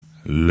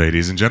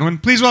Ladies and gentlemen,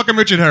 please welcome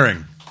Richard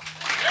Herring.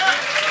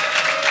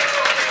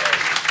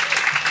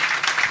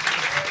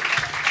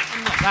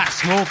 Not that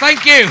small.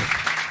 Thank you.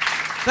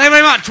 Thank you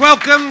very much.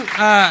 Welcome.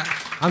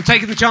 I'm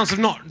taking the chance of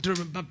not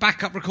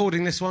back up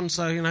recording this one,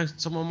 so, you know,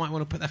 someone might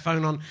want to put their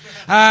phone on.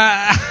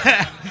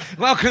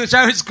 Welcome to the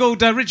show. It's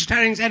called Richard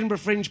Herring's Edinburgh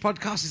Fringe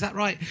podcast. Is that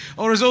right?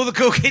 Or as all the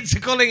cool kids are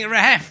calling it,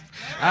 REF.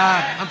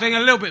 I'm feeling a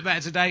little bit better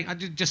today. I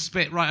did just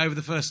spit right over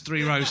the first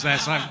 3 rows there,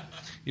 so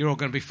you're all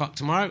going to be fucked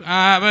tomorrow.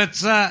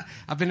 But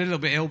I've been a little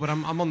bit ill, but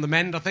I'm on the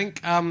mend, I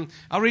think.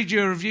 I'll read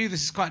you a review.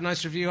 This is quite a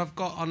nice review I've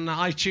got on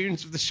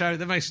iTunes of the show.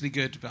 They're mostly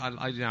good, but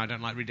I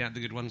don't like reading out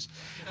the good ones.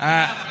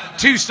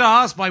 2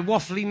 stars by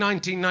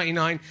Waffly1999.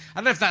 I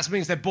don't know if that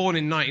means they're born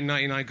in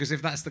 1999, because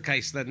if that's the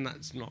case, then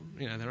that's not,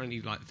 you know, they're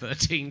only like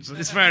 13, so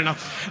it's fair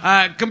enough.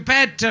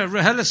 Compared to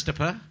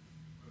Rehelastapa,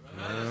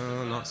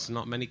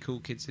 not many cool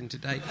kids in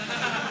today.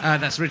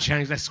 That's Richard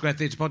Herring's Leicester Square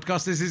Theatre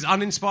podcast. This is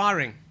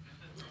uninspiring.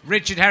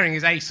 Richard Herring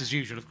is ace as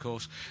usual, of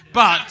course,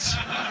 but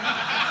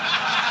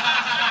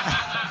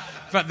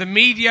the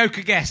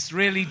mediocre guests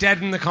really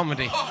deaden the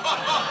comedy.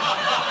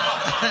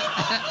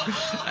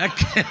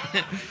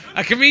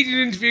 A comedian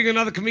interviewing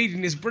another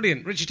comedian is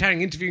brilliant. Richard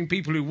Herring interviewing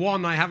people who,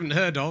 1, I haven't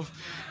heard of,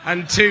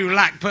 and 2,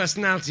 lack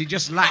personality,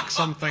 just lack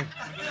something.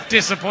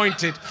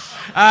 Disappointed.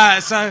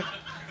 So,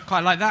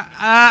 quite like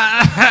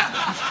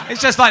that.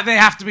 It's just like they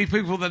have to be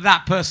people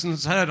that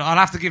person's heard of. I'll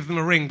have to give them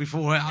a ring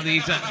before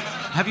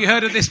have you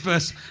heard of this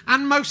person?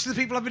 And most of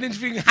the people I've been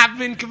interviewing have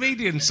been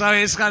comedians, so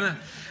it's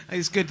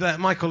good that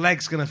Michael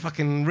Legg's going to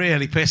fucking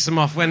really piss them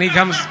off when he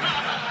comes.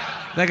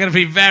 They're going to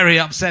be very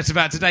upset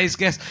about today's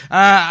guest.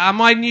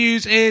 My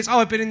news is...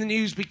 I've been in the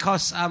news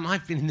because...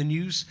 I've been in the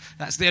news.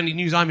 That's the only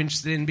news I'm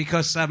interested in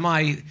because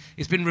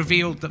it's been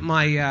revealed that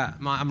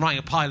I'm writing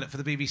a pilot for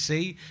the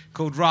BBC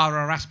called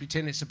Rara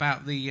Rasputin. It's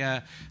about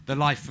the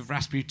life of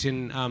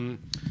Rasputin,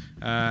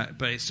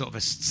 but it's sort of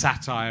a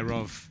satire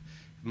of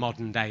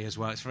modern day as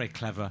well. It's very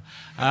clever.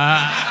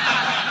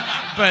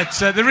 But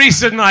the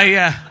reason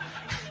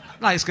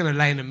it's going to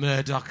lay in a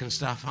Murdoch and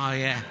stuff. Oh,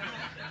 yeah.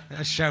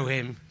 Let's show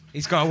him.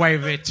 He's got away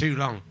with it too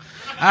long.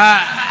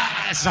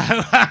 But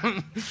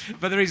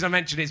the reason I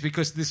mention it is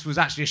because this was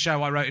actually a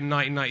show I wrote in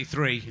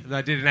 1993 that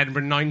I did in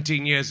Edinburgh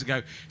 19 years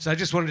ago. So I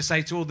just wanted to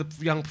say to all the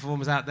young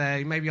performers out there,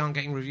 you maybe aren't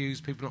getting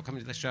reviews, people not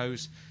coming to the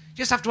shows, you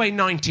just have to wait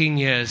 19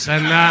 years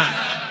and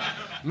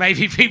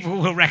maybe people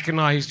will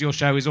recognise your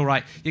show is all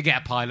right. You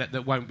get a pilot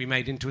that won't be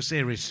made into a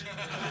series.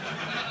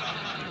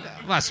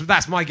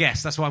 That's my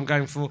guess. That's what I'm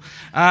going for.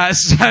 And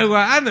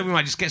then we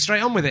might just get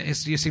straight on with it.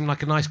 You seem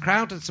like a nice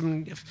crowd. And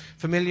some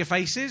familiar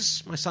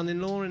faces. My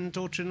son-in-law and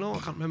daughter-in-law. I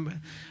can't remember.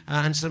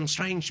 And some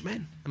strange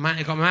men.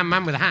 You've got a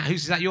man with a hat.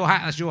 Is that your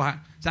hat? That's your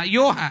hat. Is that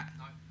your hat?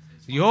 No,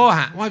 your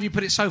hat. Why have you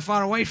put it so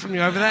far away from you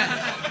over there?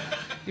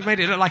 You made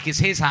it look like it's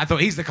his hat. I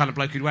thought he's the kind of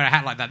bloke who'd wear a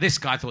hat like that. This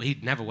guy, I thought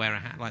he'd never wear a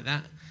hat like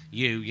that.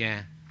 You,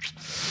 yeah.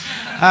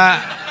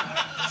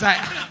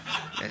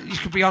 You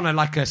could be on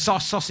a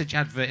sausage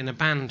advert in a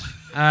band,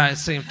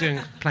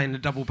 playing the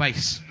double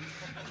bass.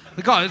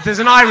 There's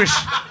an Irish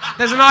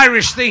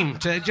theme.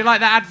 Do you like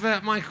that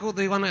advert, Michael?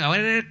 The one,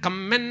 we're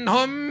coming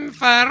home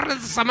for the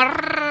summer.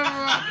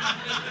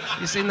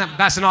 You seen that?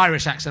 That's an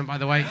Irish accent, by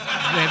the way.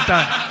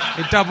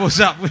 It doubles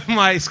up with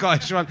my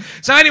Scottish one.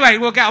 So anyway,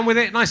 we'll get on with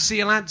it. Nice to see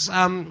you, lads.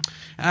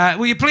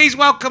 Will you please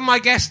welcome my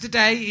guest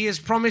today? He has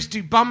promised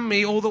to bum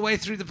me all the way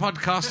through the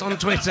podcast on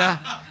Twitter.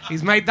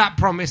 He's made that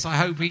promise. I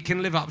hope he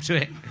can live up to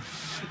it.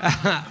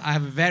 I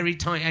have a very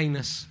tight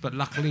anus, but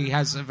luckily he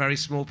has a very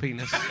small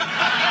penis.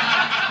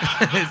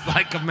 It's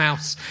like a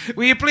mouse.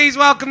 Will you please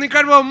welcome the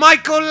incredible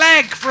Michael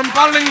Legge from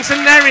Bollings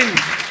and Nerrin.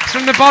 It's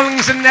from the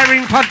Bollings and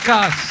Nerrin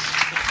podcast.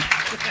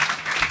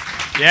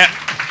 Yeah.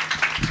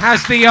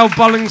 How's the old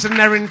Bollings and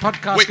Nerrin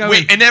podcast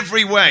going? In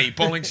every way,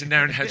 Bollings and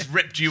Nerrin has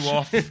ripped you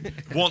off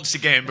once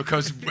again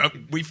because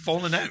we've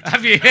fallen out.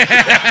 Have you?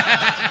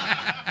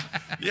 Yeah,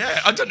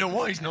 I don't know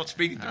why he's not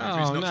speaking to me. Oh,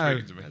 he's not no.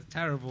 speaking to me. That's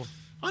terrible.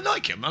 I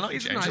like him. I like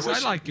He's James. nice. I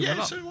like him a lot.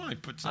 Yeah, so do I.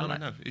 But I don't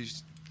know.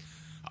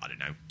 I don't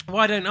know.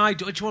 Why don't I?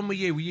 Which one were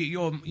you?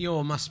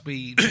 Your must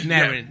be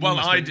Nerrin. Yeah, well,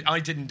 I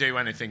didn't do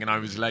anything and I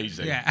was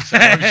lazy. Yeah. So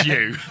I was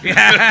you.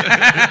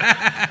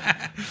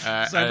 Yeah.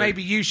 So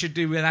maybe you should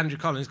do with Andrew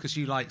Collins because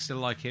you still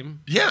like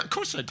him. Yeah, of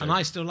course I do. And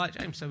I still like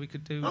James, so we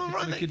could do. Oh,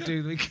 right, we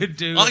could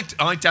do.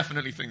 I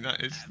definitely think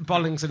that is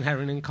Bollings and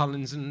Herring and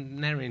Collins and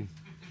Nerrin.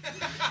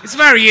 It's a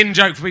very in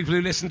joke for people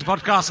who listened to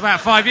podcasts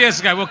about 5 years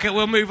ago.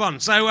 We'll move on.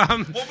 So,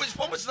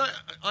 what was that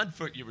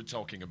advert you were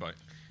talking about?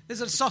 There's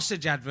a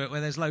sausage advert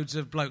where there's loads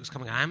of blokes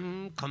coming.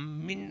 I'm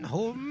coming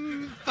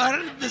home for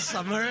the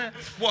summer.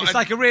 What, it's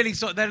like a really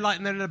sort. They're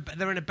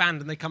in a band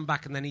and they come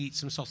back and then he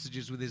eats some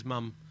sausages with his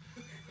mum.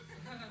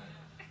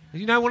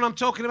 You know what I'm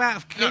talking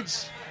about,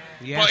 kids?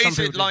 No. Yeah. But is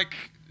it like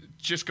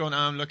just going,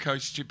 look how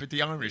stupid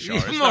the Irish are?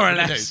 Is more or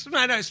less.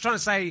 No, it's trying to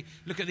say,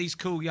 look at these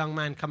cool young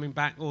men coming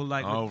back, all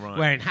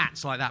wearing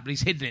hats like that, but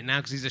he's hidden it now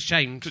because he's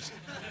ashamed.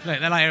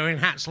 Look, they're wearing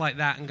hats like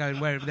that and going,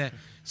 where they're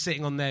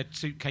sitting on their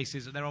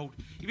suitcases at their old...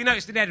 If you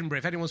noticed in Edinburgh,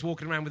 if anyone's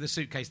walking around with a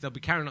suitcase, they'll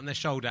be carrying it on their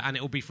shoulder, and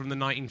it'll be from the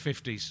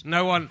 1950s.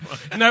 No one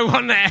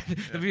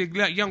there'll be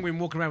young women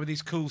walking around with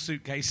these cool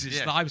suitcases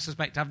that I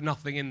suspect have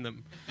nothing in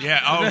them.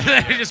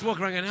 Yeah, They just walk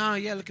around going, oh,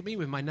 yeah, look at me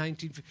with my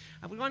 1950s.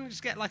 Why don't you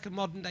just get like a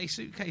modern-day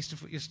suitcase to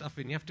put your stuff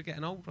in? You have to get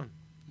an old one.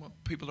 Well,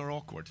 people are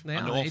awkward. They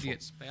and are awful.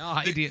 idiots. They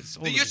are idiots.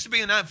 There used to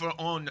be an advert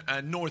on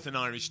Northern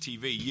Irish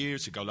TV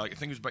years ago, like I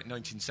think it was about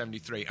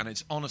 1973, and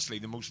it's honestly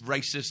the most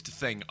racist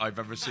thing I've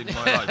ever seen in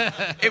my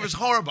life. It was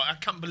horrible. I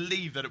can't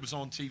believe that it was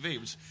on TV. It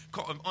was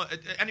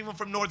anyone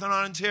from Northern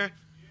Ireland here?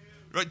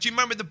 Right? Do you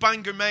remember the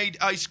Bangor Maid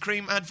ice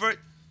cream advert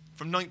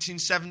from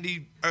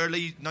 1970,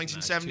 early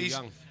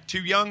 1970s? No,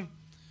 Too young.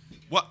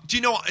 What? Do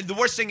you know what? The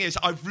worst thing is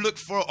I've looked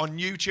for it on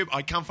YouTube.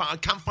 I can't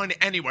find it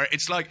anywhere.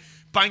 It's like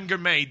Bangor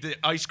Maid, the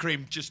ice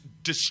cream, just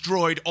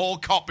destroyed all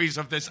copies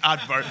of this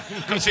advert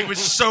because it was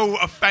so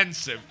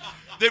offensive.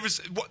 There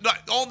was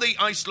all the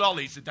ice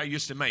lollies that they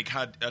used to make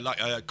had like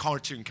a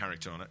cartoon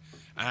character on it.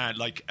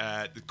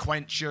 The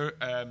Quencher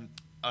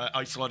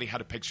ice lolly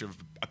had a picture of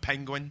a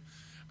penguin.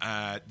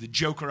 The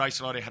Joker ice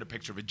lolly had a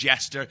picture of a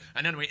jester.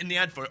 And anyway, in the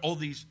advert, all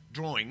these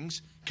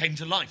drawings came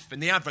to life. In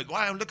the advert,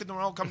 wow, look at them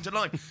all come to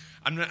life.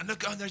 And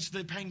look, there's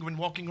the penguin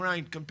walking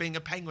around being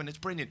a penguin. It's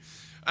brilliant.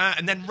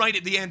 And then right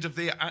at the end of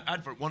the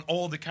advert, when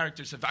all the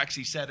characters have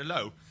actually said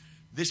hello,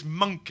 this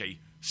monkey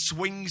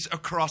swings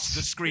across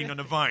the screen on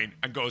a vine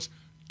and goes,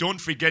 "Don't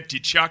forget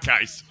your chuck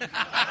ice."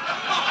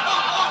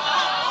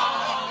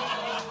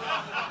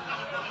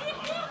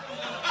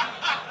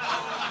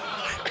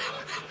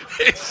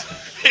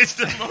 It's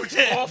the most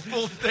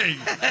awful thing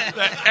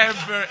that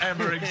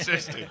ever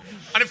existed.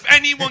 And if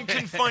anyone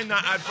can find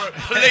that advert,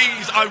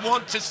 please, I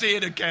want to see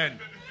it again.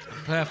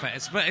 Perfect.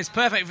 It's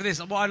perfect for this.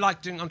 What I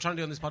like doing, I'm trying to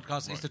do on this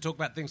podcast is to talk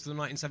about things from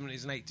the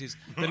 1970s and 80s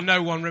that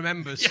no one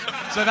remembers.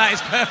 Yeah. So that is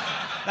perfect.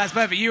 That's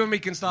perfect. You and me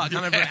can start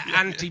kind of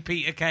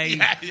anti-Peter Kay,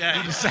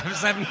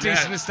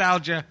 70s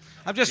nostalgia.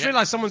 I've just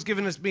realised someone's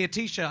given me a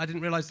T-shirt. I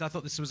didn't realise. I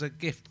thought this was a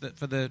gift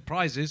for the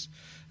prizes.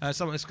 It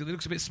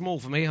looks a bit small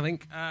for me, I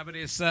think. But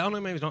it's... oh, no,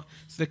 maybe it's not.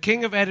 It's the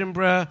King of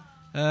Edinburgh...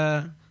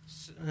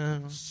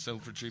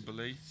 Silver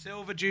Jubilee.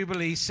 Silver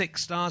Jubilee,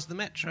 6 stars, the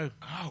Metro.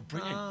 Oh,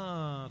 brilliant.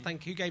 Oh,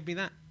 thank you. Who gave me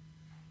that?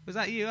 Was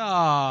that you?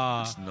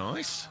 Ah, It's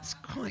nice. It's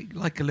quite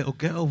like a little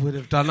girl would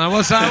have done. I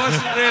wasn't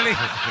really.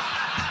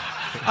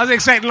 I was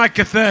expecting like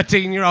a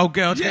 13-year-old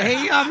girl to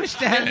hey,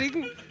 Mr.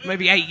 Herring.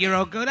 Maybe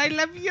 8-year-old girl. I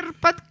love your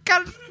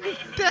podcast,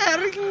 Mr.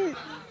 Herring.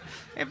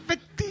 A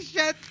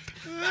T-shirt.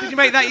 Did you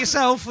make that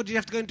yourself, or did you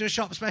have to go into a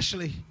shop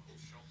specially?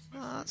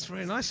 Oh, that's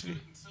very nice of you.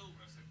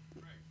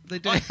 They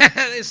do.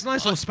 It's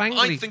nice or spangly.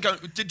 I think.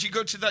 Did you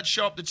go to that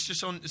shop that's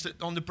just on? Is it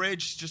on the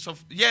bridge? Just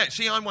off? Yeah.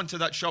 See, I went to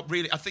that shop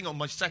really. I think on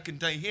my second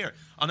day here,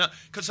 and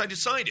because I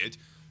decided,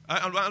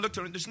 I looked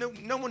around. There's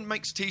no one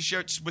makes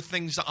T-shirts with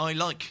things that I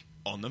like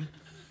on them,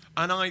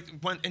 and I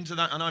went into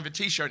that, and I have a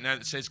T-shirt now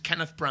that says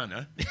Kenneth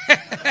Branagh,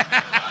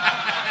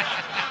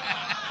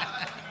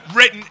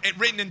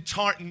 written in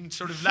tartan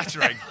sort of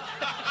lettering.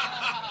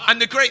 And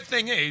the great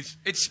thing is,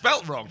 it's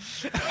spelt wrong.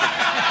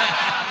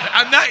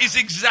 And that is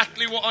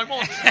exactly what I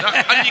want.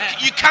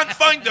 And you can't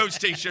find those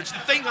T-shirts. The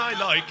thing I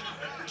like,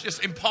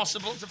 just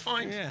impossible to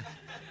find. Yeah.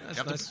 You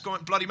have to go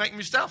and bloody make them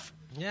yourself.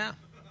 Yeah.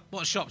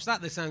 What shop's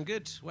that? They sound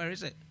good. Where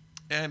is it?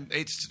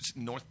 It's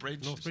North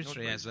Bridge. North Bridge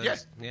Street,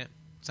 yeah.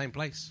 Same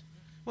place.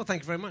 Well,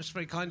 thank you very much. It's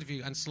very kind of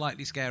you and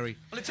slightly scary.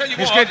 Well, I tell you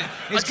it's what, good.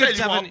 it's good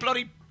to have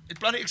it's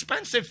bloody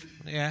expensive.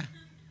 Yeah.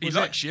 He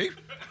likes you.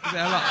 Is it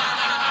a lot?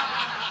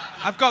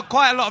 I've got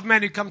quite a lot of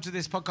men who come to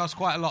this podcast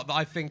quite a lot that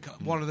I think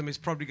one of them is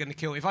probably going to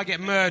kill. If I get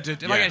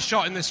murdered, if I get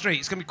shot in the street,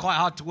 it's going to be quite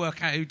hard to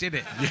work out who did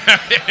it.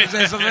 Yeah.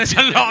 There's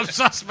a lot of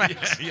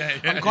suspects.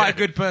 I'm quite a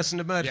good person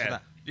to murder for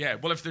that. Yeah,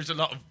 well, if there's a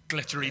lot of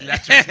glittery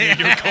letters near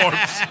your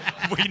corpse,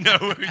 we know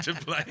who to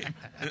blame.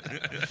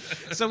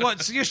 So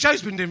your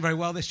show's been doing very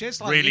well this year.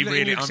 It's like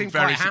really, I'm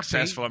very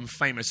successful. I'm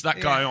famous. That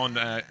guy on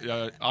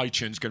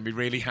iTunes is going to be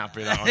really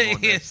happy that I'm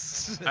on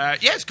Yes.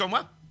 It's gone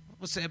well.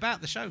 What's it about,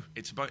 the show?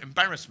 It's about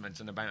embarrassment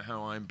and about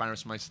how I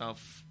embarrass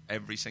myself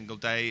every single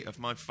day of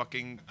my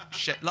fucking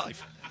shit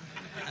life.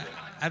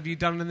 Have you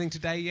done anything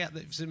today yet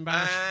that's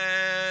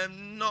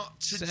embarrassing? Not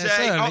today. It's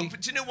early.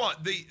 But do you know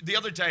what? The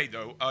other day,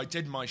 though, I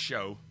did my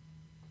show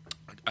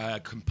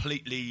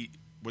completely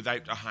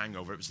without a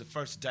hangover. It was the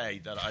first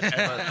day that I'd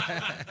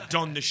ever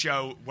done the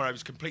show where I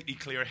was completely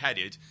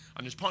clear-headed.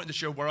 And there's part of the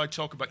show where I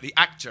talk about the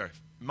actor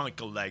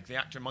Michael Legge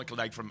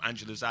from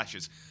Angela's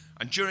Ashes.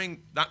 And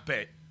during that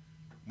bit,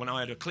 when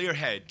I had a clear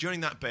head, during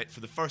that bit, for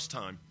the first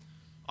time,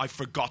 I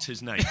forgot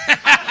his name.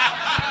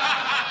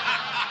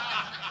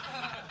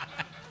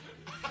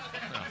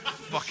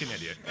 Fucking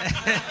idiot.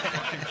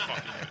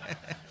 fucking idiot.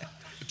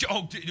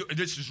 Oh,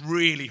 this is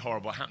really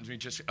horrible. It happened to me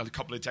just a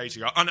couple of days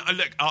ago. And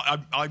look,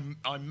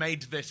 I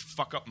made this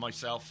fuck up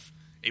myself.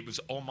 It was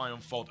all my own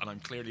fault, and I'm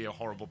clearly a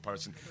horrible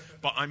person.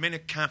 But I'm in a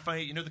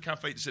cafe. You know the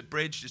cafe that's at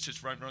Bridge? It's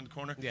just right around the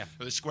corner? Yeah.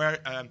 Or the square.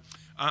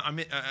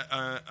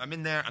 I'm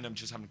in there and I'm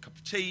just having a cup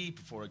of tea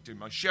before I do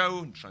my show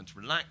and trying to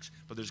relax.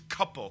 But there's a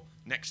couple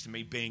next to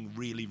me being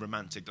really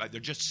romantic. Like, they're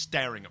just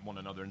staring at one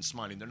another and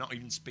smiling. They're not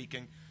even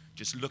speaking,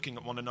 just looking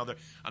at one another.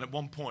 And at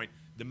one point,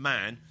 the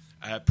man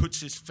puts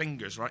his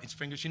fingers, right? His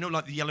fingers, you know,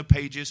 like the Yellow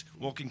Pages,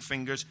 walking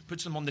fingers,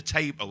 puts them on the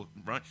table,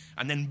 right?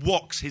 And then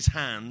walks his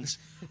hands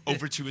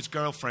over to his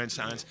girlfriend's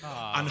hands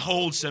and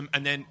holds them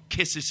and then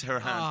kisses her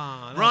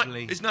hand. Right?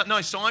 Lovely. Isn't that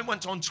nice? So I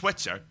went on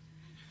Twitter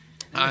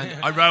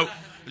and I wrote,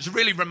 there's a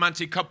really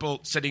romantic couple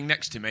sitting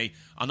next to me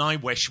and I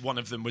wish one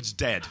of them was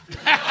dead.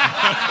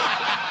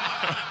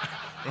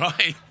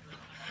 Right?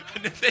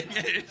 And the thing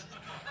is,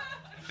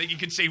 I think you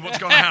can see what's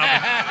going to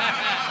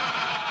happen.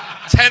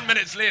 10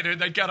 minutes later,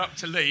 they get up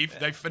to leave.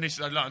 They finish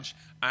their lunch,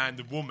 and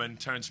the woman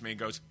turns to me and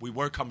goes, "We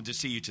were coming to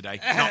see you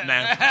today, not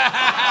now."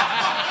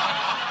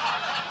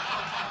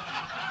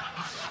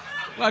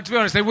 Well, to be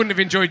honest, they wouldn't have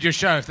enjoyed your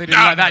show if they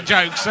didn't like that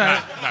joke. So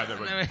No, they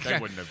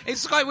wouldn't have.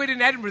 It's quite weird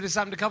in Edinburgh. This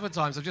happened a couple of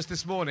times. Just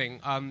this morning,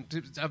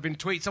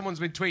 someone's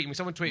been tweeting me.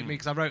 Someone tweeted me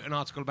because I wrote an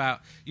article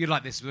about you'd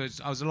like this.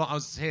 I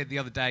was here the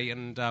other day,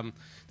 and there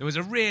was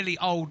a really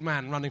old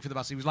man running for the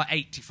bus. He was like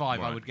 85,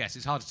 right. I would guess.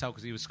 It's hard to tell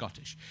because he was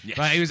Scottish. Yes.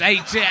 But he was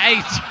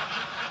 88,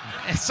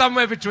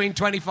 somewhere between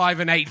 25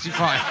 and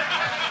 85.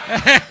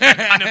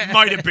 And it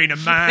might have been a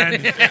man.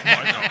 It might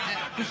not.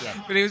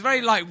 Yeah. But he was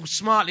very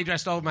smartly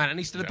dressed old man, and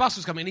the bus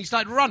was coming, and he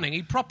started running.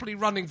 He properly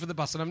running for the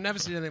bus, and I've never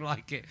seen anything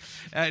like it.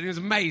 It was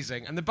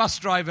amazing. And the bus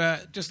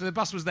driver, the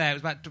bus was there.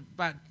 It was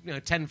about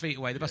 10 feet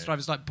away. The bus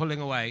driver started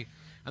pulling away,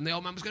 and the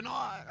old man was going,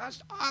 "Oh,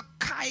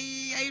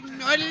 okay,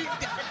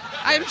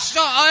 I'm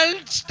so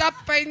old. Stop!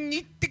 I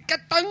need to get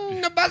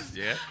on the bus."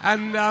 Yeah.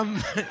 And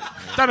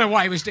don't know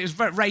why it was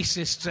very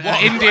racist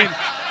What? Indian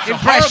It's a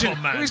impression.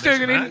 horrible man, He was doing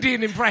this an man.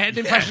 Indian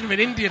impression of an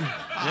Indian.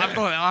 I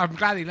thought, I'm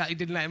glad he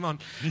didn't let him on.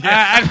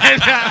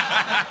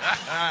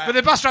 But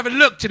the bus driver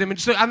looked at him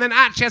and then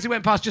actually, as he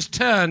went past, just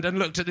turned and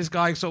looked at this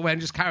guy sort of and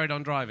just carried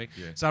on driving.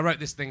 Yeah. So I wrote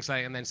this thing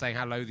saying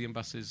how Lothian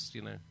buses,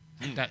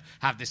 don't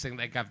have this thing.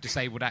 They have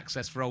disabled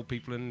access for old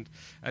people and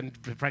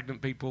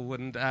pregnant people,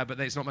 but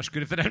it's not much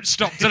good if they don't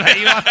stop to let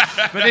you on.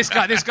 But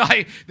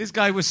this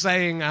guy was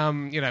saying,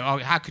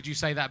 how could you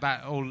say that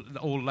about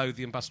all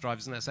Lothian bus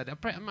drivers? And I said,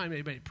 I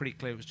made it pretty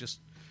clear it was just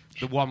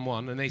the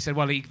one. And they said,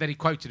 well, then he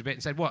quoted a bit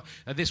and said, what,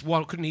 this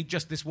one, couldn't he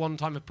just this one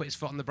time have put his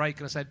foot on the brake?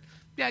 And I said,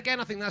 yeah, again,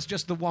 I think that's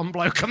just the one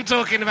bloke I'm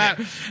talking about.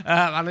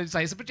 And I'd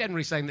say, it's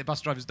generally saying that bus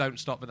drivers don't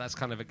stop, but that's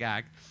kind of a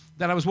gag.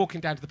 Then I was walking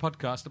down to the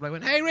podcast, the bloke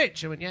went, "Hey,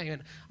 Rich." I went, "Yeah." He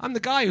went, "I'm the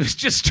guy who was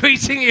just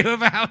tweeting you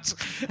about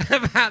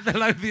the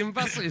Lothian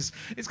buses."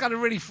 It's kind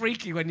of really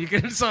freaky when you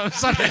can sort of...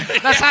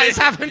 That's how it's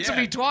happened to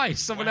me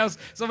twice. Someone else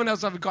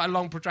I've got a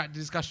long, protracted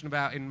discussion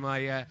about in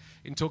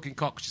Talking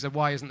Cock. She said,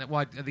 why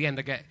at the end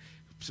I get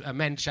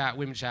men shout,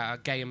 women shout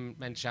out, gay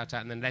men shout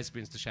out, and then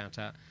lesbians to shout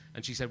out.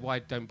 And she said, why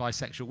don't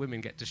bisexual women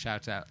get to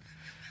shout out?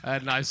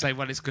 And I say,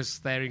 well, it's because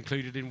they're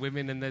included in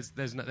women, and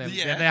there's no, they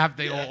have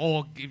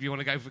or if you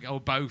want to go for or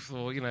both,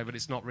 or but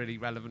it's not really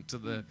relevant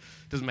to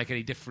doesn't make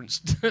any difference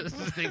to the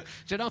thing.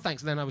 She said, "Oh,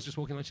 thanks." And then I was just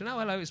walking on. She said, "Oh,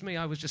 hello, it's me.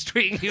 I was just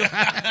tweeting you."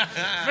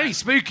 Very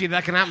spooky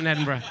that can happen in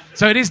Edinburgh.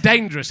 So it is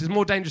dangerous. It's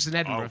more dangerous in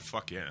Edinburgh. Oh,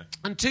 fuck yeah!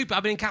 And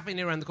I've been in Cafe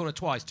Near around the corner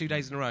twice, 2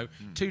 days in a row.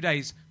 2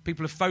 days,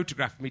 people have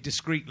photographed me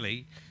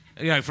discreetly,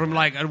 from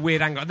like a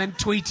weird angle, and then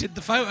tweeted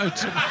the photo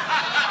to me.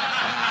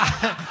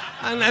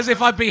 And as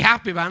if I'd be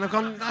happy about it, I've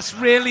gone, that's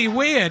really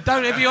weird.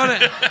 If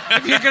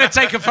you're going to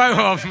take a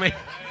photo of me,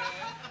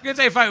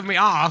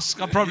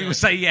 ask. I probably would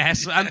say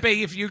yes. And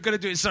B, if you're going to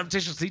do it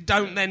surreptitiously,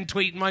 don't then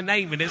tweet my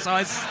name in it. So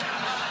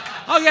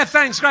oh yeah,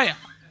 thanks, great.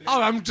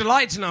 Oh, I'm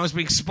delighted to know I was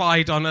being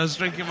spied on. I was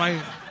drinking my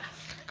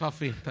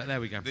coffee, but there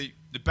we go.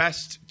 The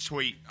best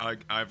tweet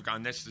I've got,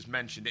 and this is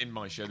mentioned in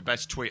my show, the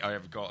best tweet I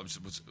ever got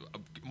was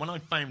when I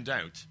found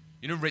out,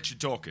 Richard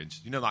Dawkins,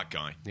 that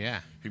guy?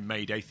 Yeah. Who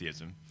made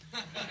atheism.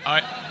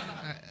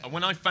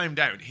 When I found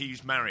out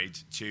he's married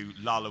to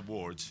Lala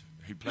Ward,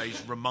 who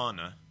plays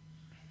Romana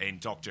in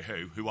Doctor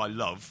Who I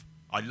love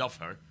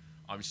her.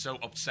 I was so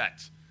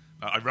upset.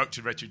 I wrote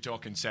to Richard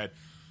Dawkins and said,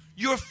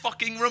 "You're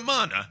fucking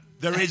Romana.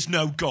 There is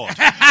no God."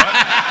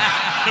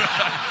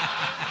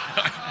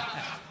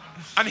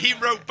 And he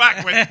wrote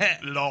back with,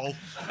 "Lol."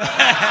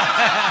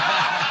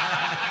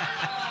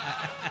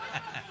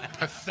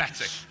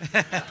 Pathetic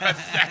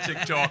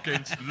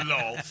Dawkins.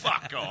 Lol.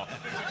 Fuck off.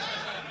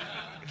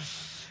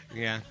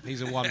 Yeah,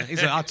 he's a one.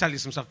 I'll tell you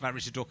some stuff about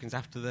Richard Dawkins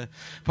after the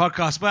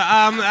podcast, but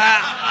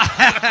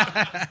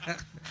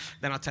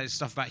then I'll tell you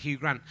stuff about Hugh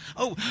Grant.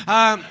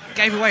 I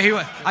gave away who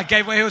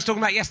I was talking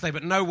about yesterday,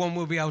 but no one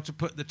will be able to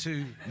put the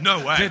two.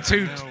 No way.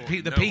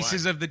 The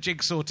pieces of the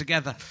jigsaw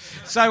together.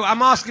 So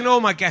I'm asking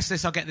all my guests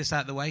this. I'll get this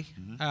out of the way,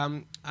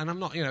 and I'm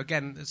not.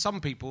 Again,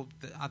 some people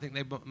I think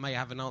they may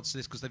have an answer to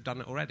this because they've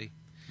done it already.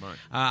 Right.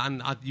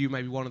 And you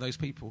may be one of those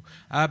people.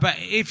 But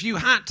if you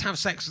had to have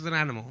sex with an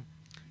animal.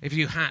 If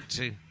you had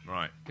to,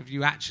 right? If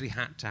you actually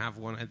had to have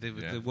one, the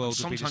world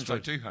would be destroyed. Sometimes I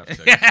do have to.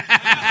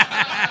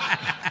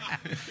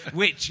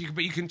 But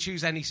you can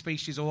choose any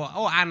species or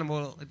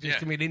animal. It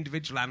can be an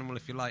individual animal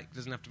if you like. It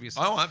doesn't have to be.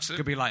 Absolutely. It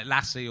could be like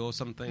Lassie or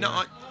something.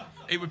 No,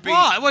 it would be.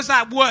 What was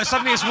that worse?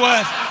 Suddenly it's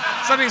worse.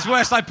 Suddenly it's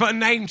worse. I put a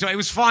name to it. It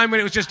was fine when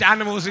it was just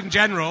animals in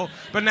general,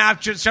 but now I've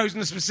chosen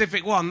a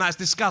specific one. That's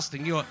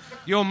disgusting. Your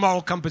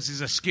moral compass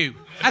is askew.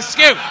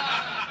 Askew.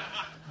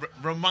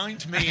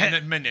 Remind me in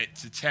a minute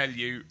to tell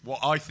you what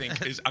I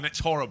think is, and it's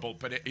horrible,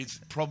 but it is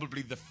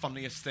probably the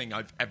funniest thing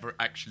I've ever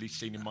actually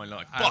seen in my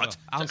life. But to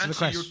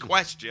answer your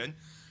question,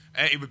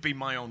 it would be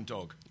my own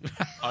dog.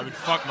 I would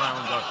fuck my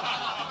own dog.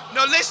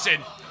 No,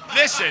 listen.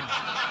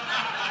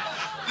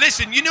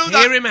 You know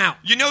that. Hear him out.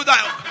 You know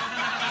that.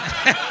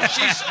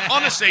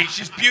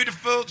 She's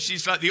beautiful.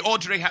 She's like the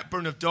Audrey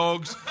Hepburn of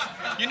dogs.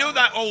 You know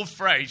that old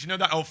phrase.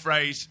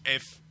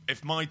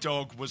 If my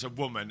dog was a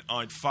woman,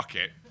 I'd fuck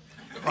it.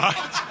 Right?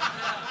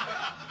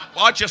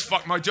 Well, I'd just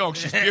fuck my dog.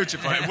 She's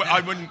beautiful.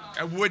 I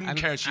wouldn't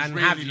care. She's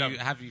really lovely.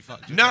 Have you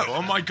fucked her? No.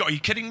 Oh my God. Are you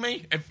kidding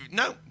me?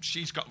 No.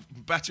 She's got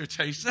better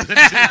taste than to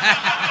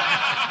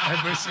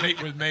ever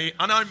sleep with me.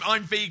 And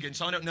I'm vegan,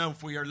 so I don't know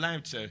if we are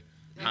allowed to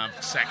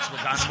have sex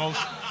with animals.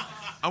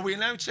 Are we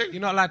allowed to?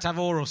 You're not allowed to have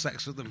oral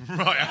sex with them.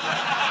 Right.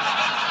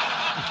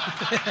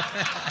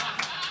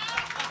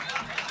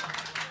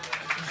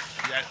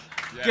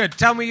 Yeah. Good.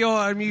 Tell me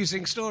your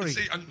amusing story.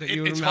 See,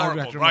 it's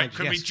horrible, right?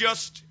 Can we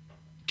just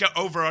get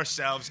over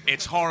ourselves?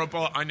 It's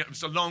horrible. I know it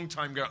was a long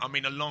time ago.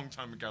 A long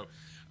time ago.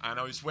 And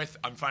I was with,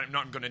 I'm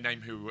not going to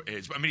name who it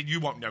is. I mean,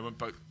 you won't know him,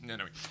 but no.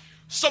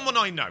 Someone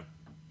I know.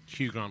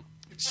 Hugh Grant.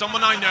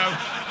 Someone I know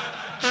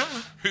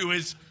who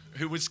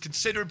was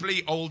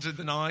considerably older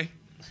than I.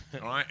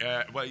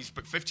 Right? Well, he's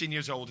about 15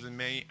 years older than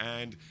me,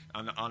 and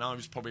I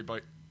was probably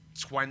about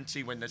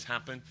 20 when this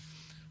happened.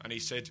 And he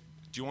said,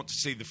 do you want to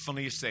see the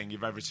funniest thing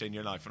you've ever seen in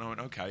your life? And I went,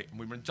 okay. And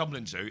we were in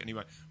Dublin Zoo, and he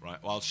went,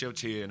 right, well, I'll show it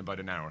to you in about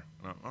an hour.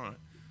 And I went, all right.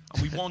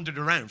 And we wandered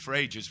around for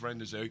ages around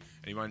the zoo, and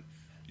he went,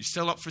 you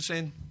still up for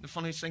seeing the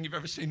funniest thing you've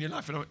ever seen in your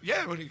life? And I went,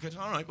 yeah. Well, he goes,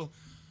 all right, well,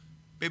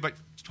 be about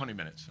 20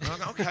 minutes. And I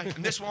went, okay.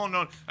 And this one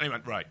on. And he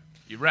went, right,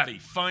 you ready?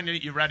 Finally,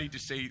 you're ready to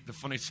see the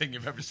funniest thing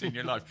you've ever seen in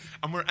your life.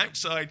 And we're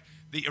outside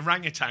the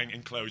orangutan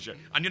enclosure.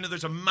 And,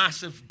 there's a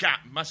massive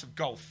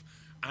gulf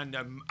and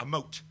a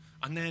moat.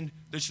 And then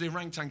there's the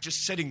orangutan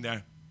just sitting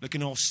there,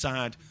 looking all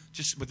sad,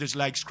 just with his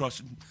legs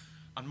crossed.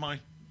 And I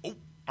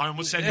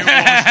almost said who it was.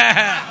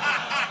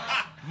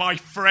 My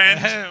friend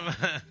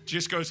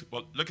just goes,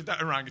 well, look at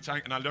that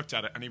orangutan. And I looked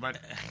at it, and he went,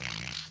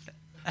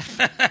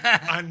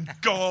 and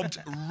gobbed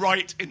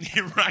right in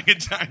the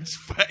orangutan's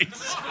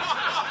face.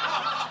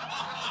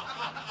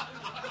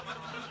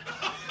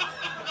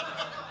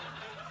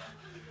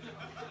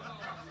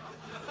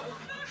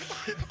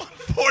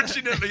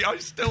 Unfortunately, I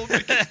still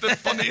think it's the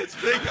funniest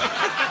thing.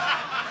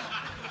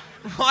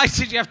 Why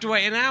did you have to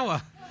wait an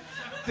hour?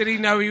 Did he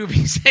know you would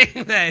be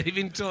sitting there? He'd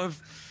been sort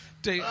of...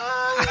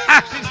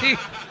 How did he...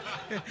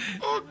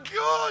 Oh,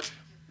 God.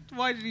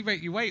 Why did he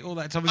make you wait all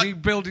that time? Was he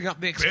building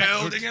up the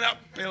expectation?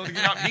 Building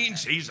it up.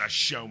 Means he's a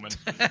showman.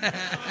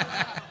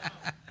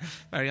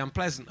 Very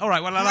unpleasant. All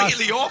right, well,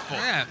 really awful.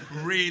 Yeah.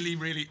 Really,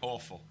 really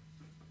awful.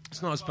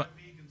 It's not as...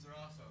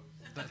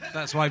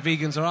 That's why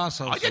vegans are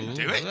arseholes. I didn't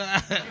do it.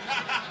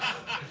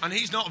 And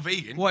he's not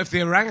vegan. What if the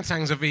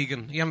orangutans are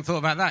vegan? You haven't thought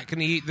about that? Can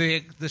he eat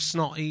the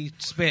snotty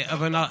spit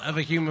of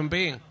a human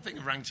being? I think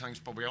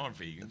orangutans probably are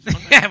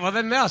vegans. Yeah, well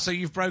then they are. So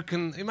you've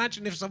broken...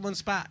 Imagine if someone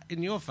spat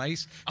in your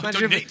face.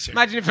 Imagine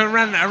if an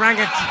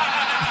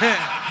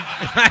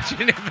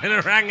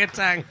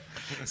orangutan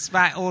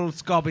spat all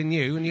scob in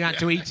you and you had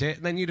to eat it,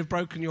 and then you'd have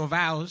broken your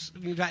vows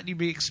and you'd actually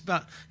be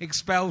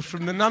expelled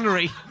from the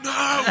nunnery.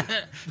 No!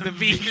 the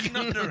vegan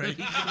nunnery.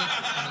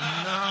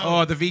 No.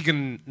 Or the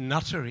vegan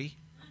nuttery.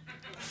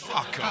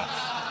 Fuck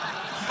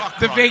off.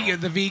 The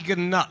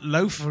vegan nut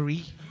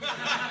loafery.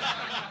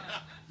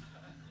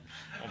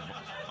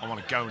 I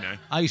want to go now.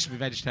 I used to be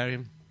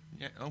vegetarian.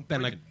 Yeah, I'm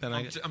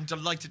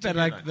delighted to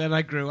hear that. Then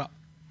I grew up.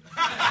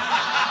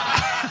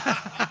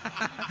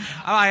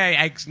 I ate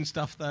eggs and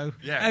stuff, though.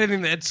 Yeah.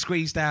 Anything that had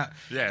squeezed out.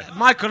 Yeah.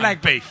 Michael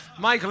Legge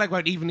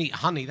won't even eat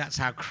honey. That's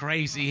how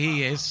crazy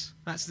he is.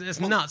 That's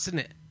nuts, isn't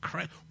it?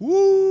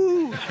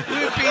 Woo!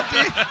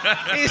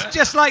 It's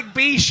just like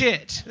bee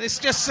shit. It's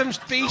just some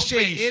bee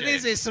shit. It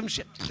is. It's some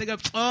shit. They go,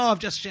 I've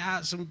just shit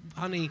out some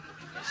honey.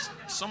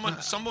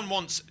 Someone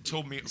once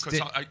told me, because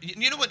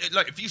you know what,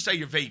 like, if you say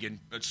you're vegan,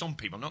 some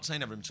people, I'm not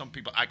saying everyone, some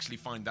people actually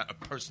find that a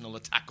personal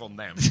attack on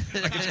them.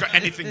 Like it's got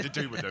anything to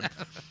do with them.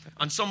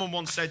 And someone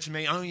once said to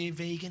me, oh, you're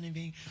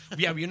vegan?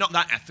 Yeah, well, you're not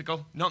that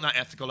ethical. Not that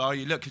ethical, are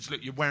you? Look,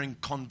 you're wearing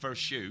Converse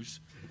shoes.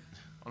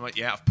 I'm like,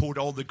 yeah, I've poured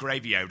all the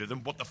gravy out of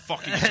them. What the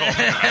fuck are you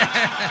talking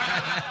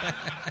about?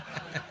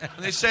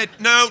 And they said,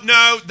 no,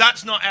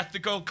 that's not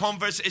ethical.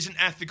 Converse isn't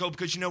ethical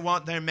because you know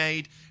what? They're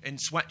made in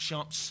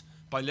sweatshops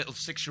by little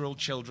 6-year-old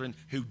children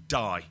who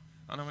die.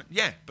 And I went,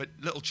 yeah, but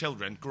little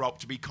children grow up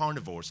to be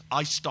carnivores.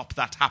 I stop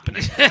that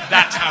happening.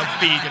 That's how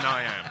vegan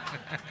I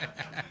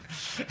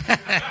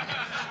am.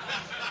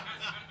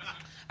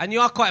 And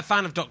you are quite a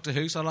fan of Doctor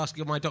Who, so I'll ask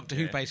you my Doctor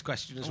Who-based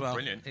question as well.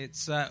 Brilliant.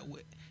 It's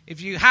if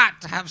you had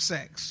to have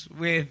sex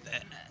with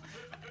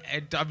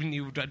I mean,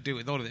 you would do it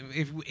with all of them.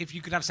 If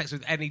you could have sex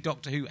with any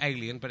Doctor Who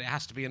alien, but it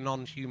has to be a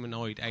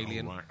non-humanoid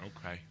alien. Oh, right,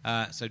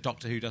 okay. So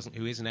Doctor Who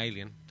who is an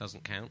alien,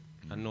 doesn't count,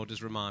 and nor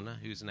does Romana,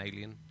 who's an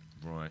alien.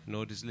 Right.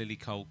 Nor does Lily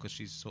Cole, because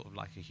she's sort of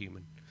like a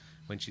human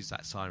when she's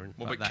that siren.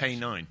 What about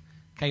K9?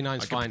 K9's I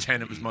could fine.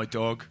 pretend it was my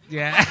dog.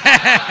 Yeah.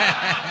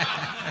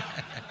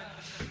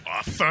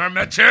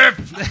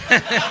 Affirmative!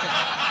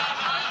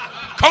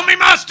 Call me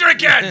master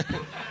again!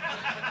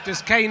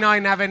 Does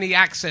K9 have any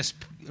access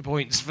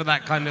points for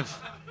that kind of...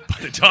 By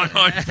the time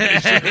I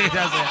finish it.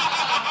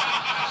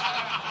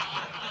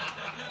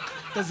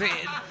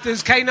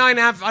 Does K9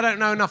 have... I don't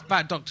know enough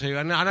about Doctor Who.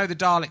 I know the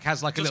Dalek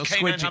has like a little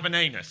squidgy. Does K9 have an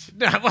anus?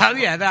 No, well,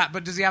 yeah, that.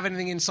 But does he have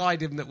anything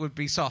inside him that would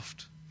be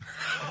soft?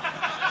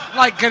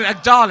 Like a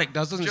Dalek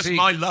does, doesn't he? Just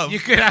my love. You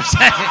could have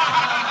sex.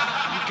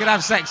 You could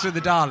have sex with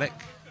the Dalek.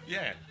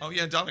 Yeah. Oh,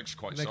 yeah, Dalek's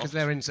quite soft. Because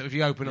they're in... So if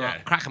you open them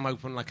up, crack them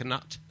open like a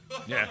nut.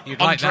 Yeah. You'd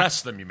like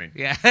Undress them, you mean?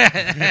 Yeah.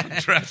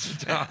 Undress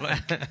the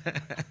Dalek.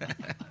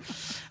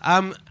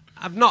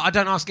 I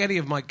don't ask any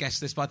of my guests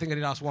this, but I think I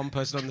did ask one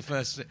person on the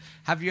first.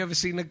 Have you ever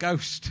seen a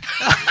ghost?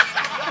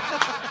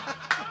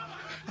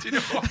 Do you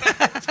know what?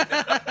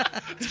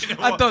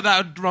 I thought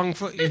that would wrong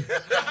foot you.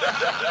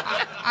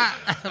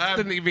 I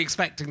didn't even be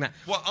expecting that.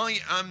 Well, I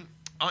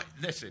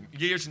listen.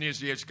 Years and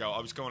years ago,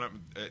 I was going out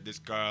with this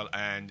girl,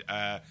 and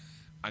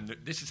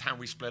this is how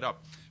we split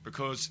up,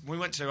 because we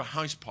went to a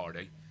house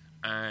party,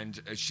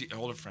 and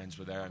all her friends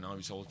were there, and I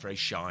was all very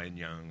shy and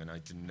young, and I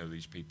didn't know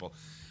these people.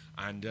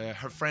 And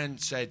her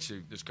friend said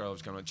to this girl I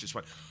was going to, just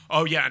went,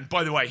 "Oh yeah, and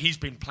by the way, he's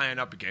been playing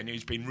up again.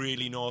 He's been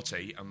really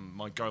naughty." And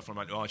my girlfriend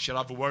went, "Oh, I shall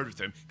have a word with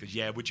him." Because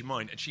yeah, would you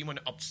mind? And she went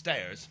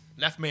upstairs,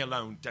 left me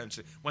alone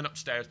downstairs, went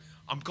upstairs.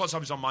 Because I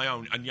was on my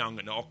own and young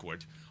and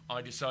awkward,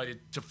 I decided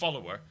to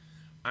follow her.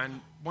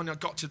 And when I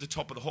got to the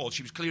top of the hall,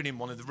 she was clearly in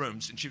one of the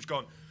rooms, and she was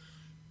going,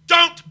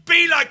 "Don't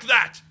be like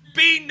that.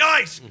 Be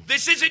nice.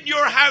 This isn't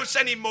your house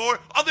anymore.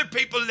 Other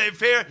people live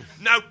here.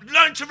 Now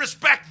learn to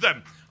respect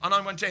them." And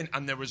I went in,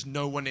 and there was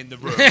no one in the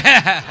room.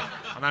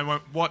 And I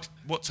went, what's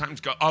happened?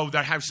 Go, "Oh,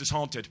 their house is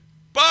haunted."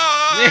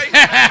 Bye!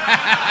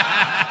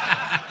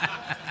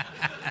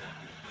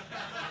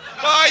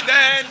 Bye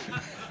then!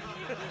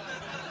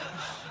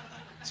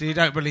 So you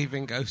don't believe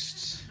in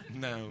ghosts?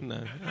 No.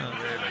 No. Not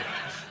really.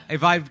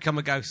 If I become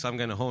a ghost, I'm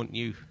going to haunt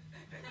you.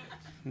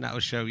 And that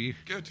will show you.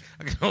 Good.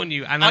 I'm going to haunt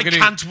you. And I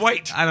can't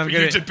wait for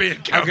you to be a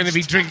ghost. I'm going to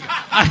be drinking...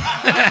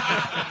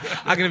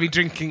 I'm going to be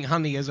drinking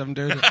honey as I'm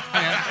doing it.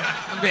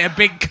 A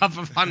big cup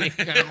of honey.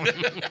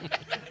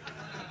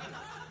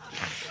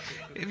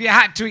 If you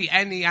had to eat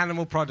any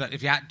animal product,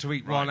 if you had to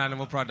eat one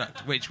animal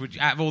product, which would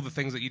you, out of all the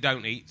things that you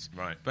don't eat,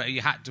 right? But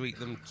you had to eat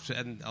them,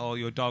 or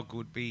your dog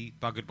would be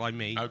buggered by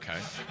me. Okay.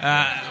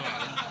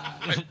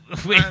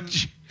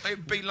 Which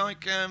it'd be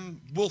like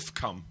wolf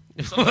cum,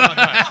 something like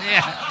that.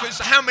 Yeah. Because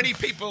how many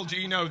people do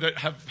you know that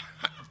have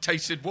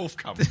tasted wolf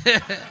cum?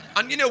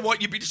 And you know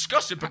what? You'd be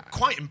disgusted, but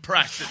quite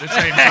impressed at the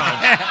same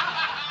time.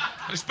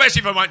 Especially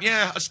if I went,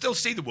 yeah, I still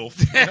see the wolf.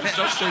 I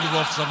still see the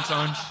wolf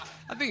sometimes.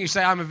 I think you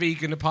say I'm a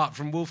vegan apart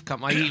from wolf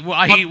cum. I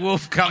eat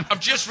wolf cum. I've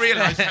just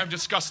realised how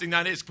disgusting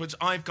that is, because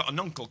I've got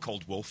an uncle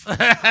called Wolf.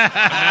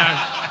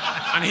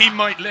 And he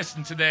might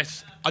listen to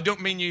this. I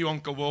don't mean you,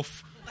 Uncle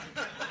Wolf.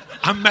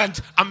 I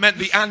meant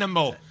the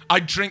animal. I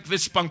drink the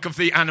spunk of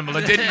the animal.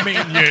 I didn't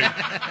mean you.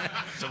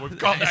 So we've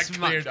got that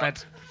cleared up.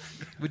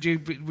 Would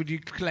you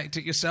collect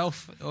it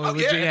yourself? Or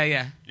would yeah.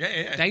 You?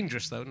 Yeah.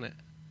 Dangerous though, isn't it?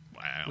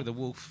 Wow. With a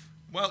wolf.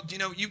 Well,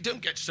 you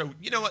don't get so...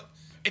 You know what?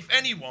 If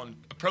anyone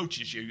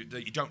approaches you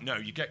that you don't know,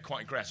 you get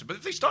quite aggressive. But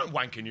if they start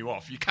wanking you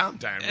off, you calm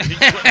down really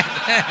quick.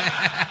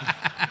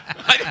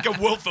 I think a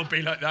wolf will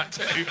be like that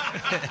too.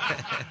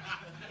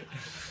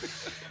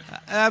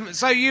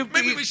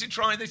 Maybe we should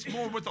try this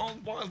more with all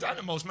wild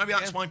animals. Maybe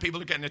that's why people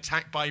are getting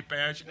attacked by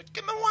bears.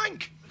 Give them a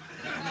wank.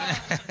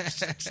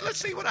 Let's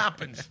see what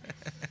happens.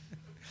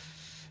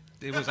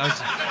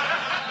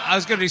 I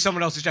was going to do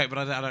someone else's joke, but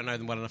I don't know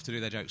them well enough to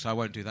do their joke, so I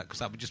won't do that, because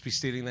that would just be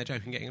stealing their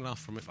joke and getting a laugh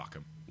from it. Fuck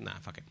them. Nah,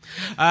 fuck it.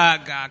 I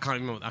can't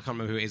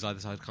remember who it is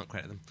either, so I can't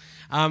credit them.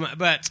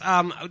 But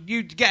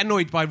you get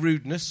annoyed by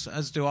rudeness,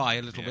 as do I,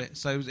 a little bit.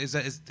 So is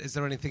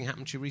there anything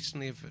happened to you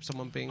recently of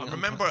someone being... I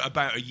remember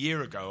about a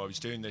year ago I was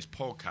doing this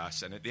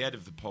podcast, and at the end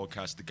of the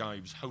podcast, the guy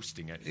who was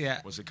hosting it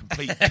was a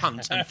complete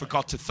cunt and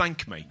forgot to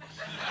thank me.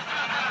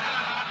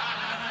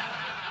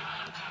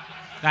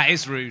 That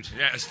is rude.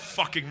 Yeah, it's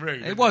fucking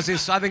rude. It was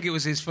his. I think it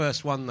was his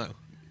first one, though.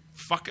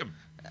 Fuck him.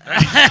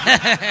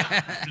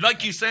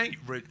 Like you say,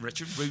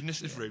 Richard,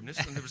 rudeness is rudeness,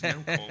 and there was no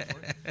call for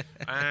it.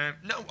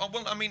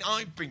 Well, I mean,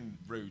 I've been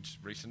rude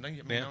recently.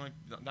 I mean,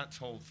 that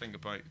whole thing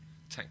about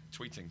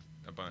tweeting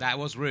about... That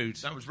was rude.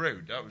 That was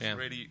rude. That was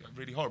really,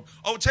 really horrible.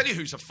 Oh, I'll tell you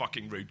who's a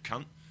fucking rude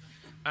cunt.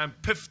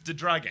 Piff the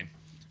Dragon.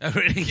 Oh,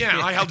 really? Yeah,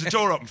 I held the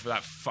door open for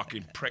that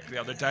fucking prick the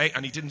other day,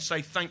 and he didn't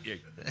say thank you.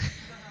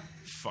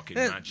 Fucking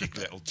magic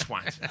little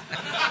twat.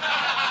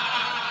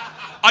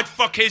 I'd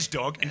fuck his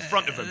dog in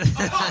front of him.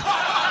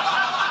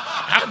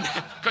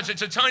 Because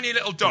because it's a tiny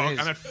little dog, It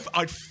and is.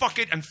 I'd fuck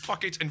it and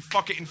fuck it and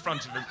fuck it in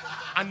front of him,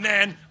 and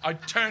then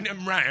I'd turn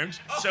him round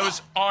so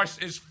his arse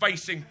is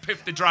facing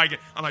Piff the Dragon,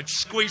 and I'd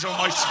squeeze on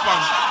my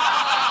spunk.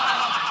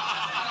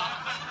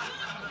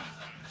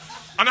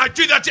 And I'd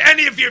do that to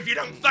any of you if you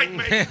don't thank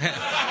me.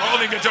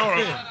 Holding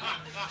adorable.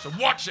 So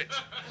watch it.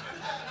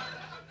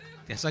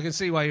 Yes, I can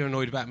see why you're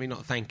annoyed about me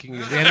not thanking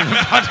you at the end of the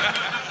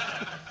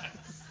podcast.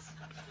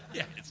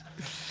 Yeah.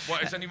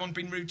 What, has anyone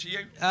been rude to you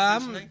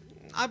recently?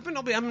 I've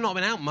not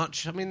been out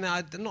much. I mean,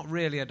 not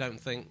really, I don't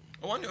think.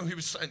 Oh, I know. There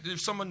was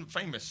someone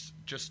famous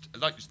just,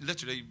 like,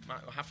 literally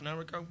about half an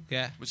hour ago.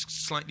 Yeah. Was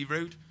slightly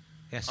rude.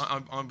 Yes.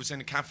 I was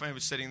in a cafe, I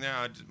was sitting there,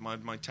 I had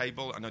my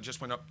table, and I just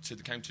went up to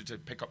the counter to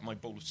pick up my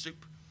bowl of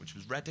soup, which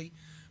was ready.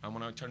 And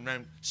when I turned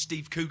around,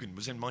 Steve Coogan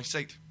was in my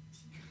seat.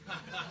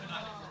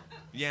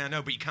 Yeah, I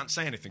know, but you can't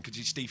say anything because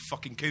he's Steve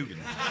fucking Coogan.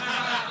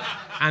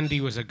 And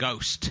he was a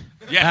ghost.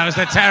 Yeah. That was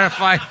the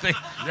terrifying thing.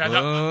 Yeah,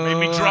 that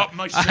made me drop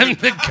my I'm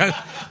soup.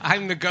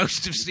 I'm the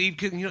ghost of Steve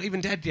Coogan. You're not even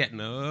dead yet.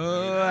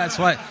 No, that's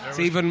why it's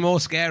even more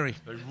scary.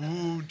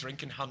 Ooh,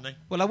 drinking honey.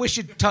 Well, I wish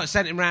you'd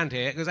sent him round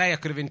here, because I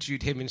could have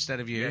interviewed him instead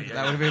of you.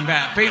 That would have been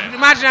better. People,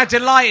 imagine how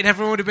delighted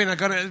everyone would have been. I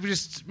got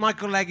just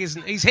Michael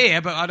Legge he's here,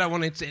 but I don't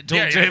want to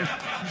talk to him.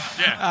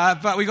 Yeah.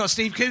 But we got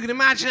Steve Coogan.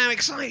 Imagine how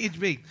excited he'd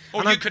be.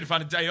 Or you could have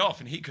had a day off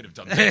and he could have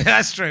done that.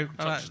 That's true.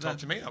 Talk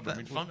to me. That would have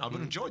been fun. I would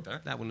have enjoyed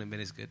that. That wouldn't have been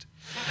as good.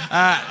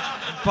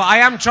 But I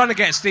am trying to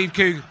get Steve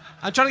Coogan.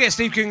 I'm trying to get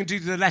Steve Coogan to do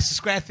the Leicester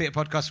Square Theatre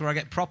podcast where I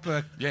get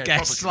proper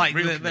guests proper like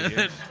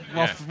the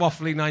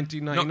waffly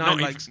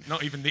 1999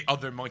 not even the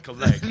other Michael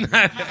Legge. You've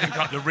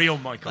got the real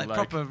Michael Legge.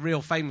 proper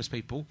real famous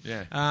people.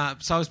 Yeah.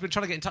 So I've been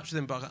trying to get in touch with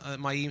him, but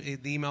the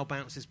email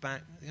bounces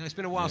back. It's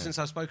been a while since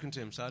I've spoken to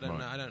him, so I don't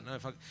know. I don't know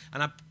if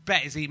and I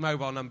bet his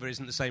mobile number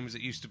isn't the same as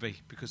it used to be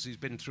because he's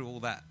been through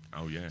all that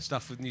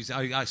stuff with news.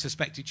 I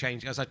suspect he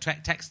changed. As I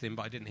texted him,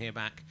 but I didn't hear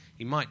back.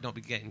 He might not be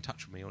getting in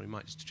touch with me, or he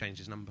might just change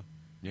his number.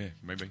 Yeah,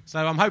 maybe. So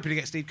I'm hoping to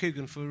get Steve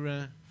Coogan for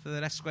the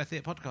Leicester Square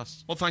Theatre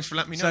podcast. Well, thanks for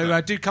letting me know.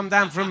 So do come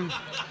down from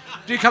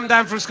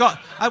Scotland.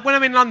 When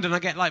I'm in London, I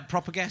get like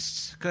proper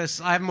guests because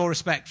I have more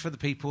respect for the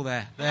people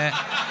there. They're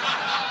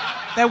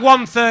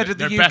 1/3 of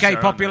the They're UK better,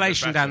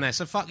 population aren't they? They're down there.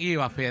 So fuck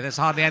you up here. There's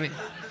hardly any.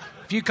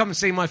 If you come and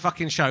see my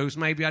fucking shows,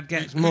 maybe I'd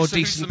get more Who's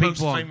decent the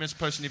people most on. famous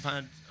person you've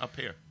had up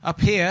here?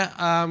 Up here,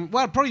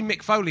 well, probably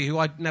Mick Foley, who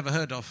I'd never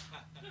heard of.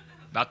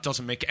 That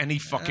doesn't make any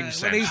fucking Well,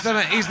 sense.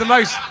 he's the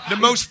most. The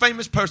most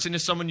famous person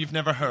is someone you've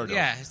never heard of.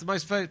 Yeah, he's the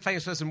most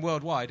famous person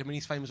worldwide. I mean,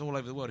 he's famous all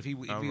over the world. If he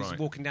was right.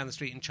 walking down the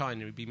street in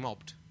China, he'd be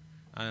mobbed.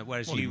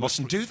 Whereas Well, you he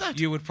mustn't do that.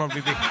 You would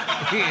probably be.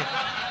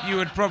 You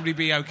would probably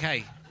be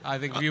okay. I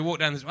think if you walk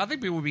down this, I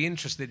think people would be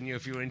interested in you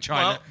if you were in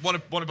China. Well,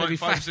 what about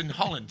if I was in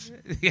Holland?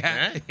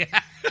 Yeah.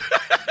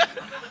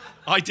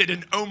 I did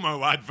an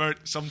Omo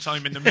advert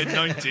sometime in the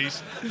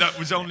mid-90s that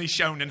was only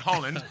shown in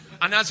Holland,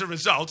 and as a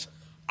result,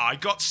 I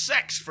got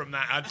sex from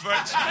that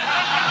advert.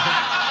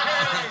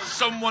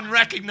 Someone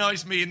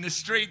recognised me in the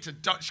street, a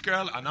Dutch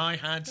girl, and I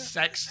had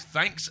sex.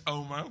 Thanks,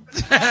 Omo.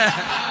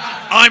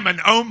 I'm an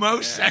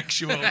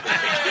homosexual.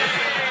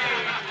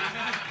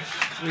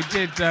 We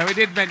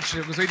did mention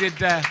it because we did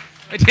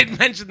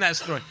mention that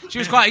story. She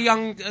was quite a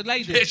young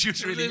lady. Yeah, she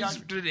was really young.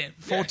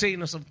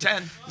 14 or something.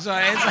 10.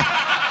 Sorry,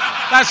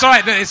 that's all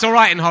right. It's all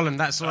right in Holland.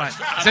 That's all right.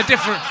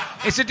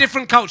 It's a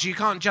different culture. You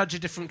can't judge a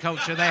different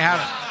culture. They have.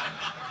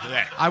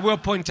 Yeah. I will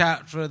point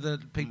out for the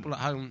people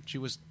at home, she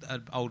was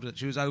older.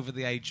 She was over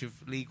the age of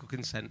legal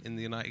consent in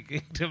the United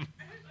Kingdom.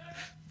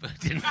 But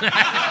didn't.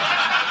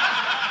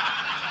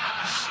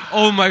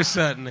 Almost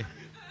certainly.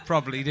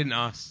 Probably didn't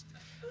ask.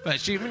 But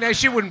she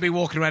wouldn't be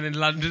walking around in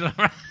London.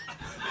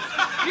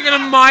 You're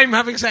going to mime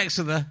having sex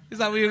with her? Is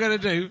that what you're going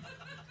to do?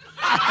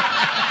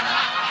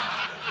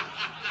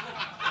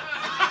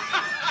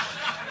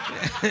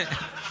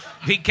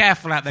 Be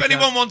careful out there. If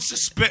anyone wants to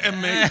spit at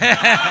me.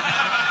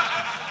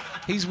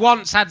 He's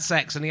once had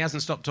sex and he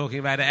hasn't stopped talking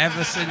about it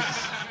ever since.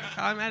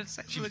 I had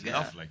sex with a girl.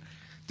 Lovely.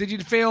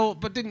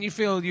 Didn't you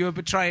feel you were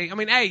betraying? I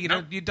mean,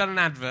 you'd done an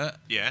advert.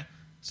 Yeah.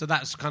 So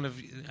that's kind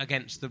of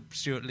against the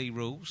Stuart Lee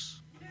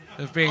rules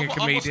of being a I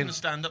comedian. wasn't a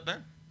stand-up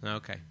then.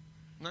 Okay.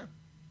 No.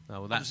 Oh,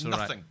 well, that's all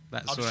nothing. right.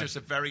 That's I all was right. just a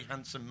very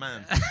handsome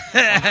man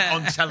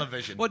on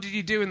television. What did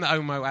you do in the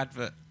Omo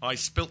advert? I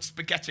spilt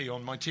spaghetti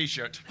on my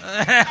T-shirt.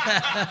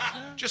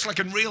 Just like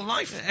in real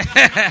life.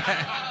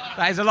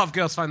 That is, a lot of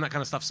girls find that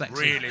kind of stuff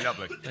sexy. Really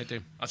lovely. They do.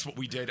 That's what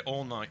we did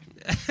all night.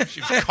 She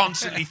was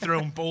constantly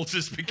throwing balls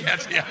of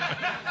spaghetti at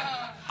me.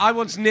 I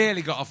once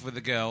nearly got off with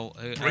a girl.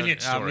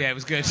 Brilliant story. Yeah, it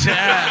was good.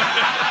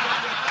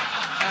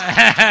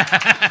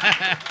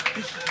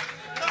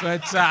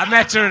 But I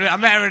met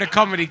her at a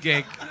comedy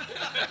gig.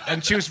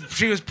 And she was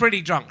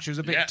pretty drunk. She was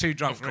a bit too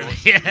drunk, of really.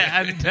 course.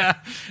 Yeah,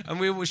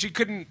 and she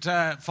couldn't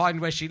find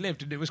where she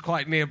lived, and it was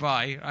quite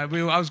nearby. I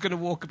was going to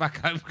walk her back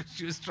home because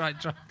she was quite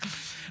drunk.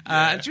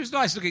 And she was a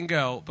nice-looking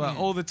girl, but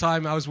all the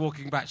time I was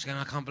walking back, she's going,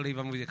 "I can't believe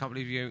I'm with you, I can't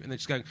believe you," and then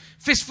she's going,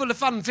 "Fistful of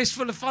fun,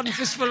 fistful of fun,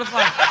 fistful of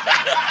fun,"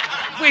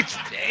 which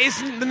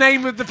isn't the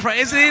name of the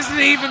isn't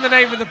even the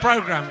name of the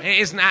program. It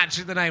isn't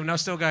actually the name, and I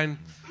was still going,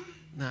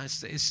 No,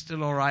 it's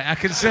still all right. I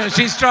can see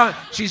she's drunk.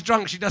 She's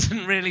drunk. She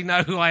doesn't really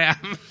know who I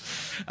am.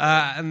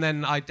 And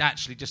then I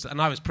actually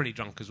I was pretty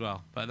drunk as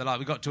well. But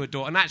we got to a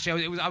door, and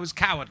actually I was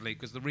cowardly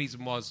because the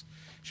reason was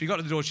she got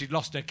to the door. She'd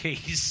lost her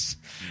keys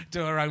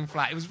to her own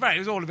flat. It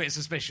was all a bit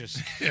suspicious.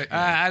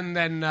 And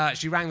then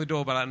she rang the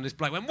doorbell, and this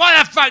bloke went,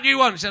 "What the fuck do you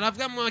want?" She said, "I've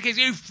got my keys."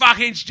 "You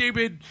fucking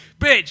stupid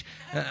bitch!"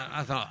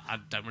 I thought, I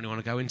don't really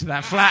want to go into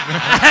that flat.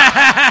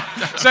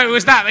 So it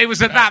was that. It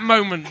was at that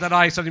moment that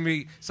I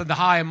suddenly said the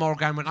higher moral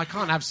ground went, I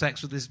can't have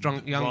sex with this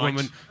drunk young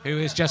woman who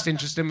is just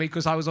interested in me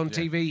because I was on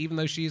TV, even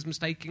though she is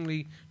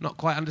mistakenly not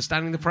quite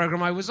understanding the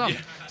programme I was on.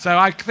 So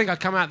I think I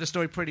come out of the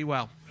story pretty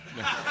well.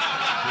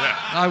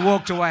 I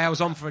walked away. I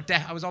was on for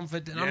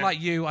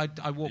unlike you, I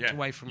walked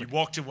away from it. You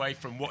walked away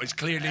from what is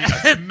clearly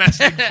a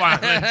domestic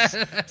violence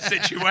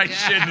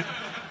situation.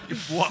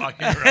 What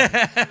a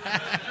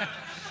hero.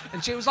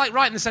 And she was like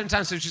right in the same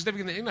town, so she's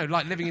living in,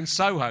 living in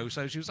Soho.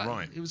 So she was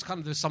like, it was kind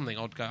of there's something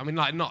odd going. I mean,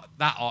 like not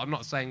that odd. I'm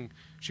not saying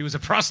she was a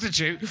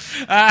prostitute.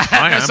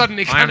 That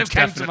suddenly kind of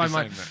came to my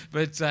mind.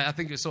 But I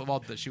think it's sort of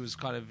odd that she was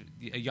kind of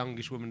a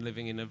youngish woman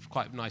living in a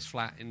quite nice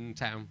flat in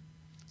town.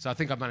 So I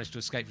think I managed to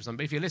escape from something.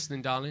 But if you're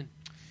listening, darling,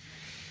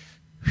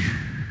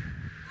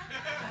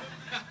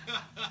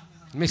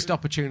 missed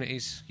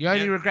opportunities. You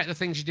only regret the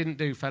things you didn't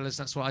do, fellas.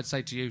 That's what I'd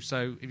say to you.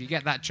 So if you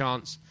get that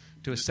chance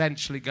to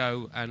essentially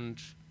go and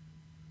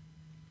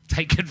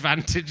take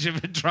advantage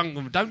of a drunk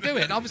woman, don't do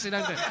it. Obviously,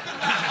 don't do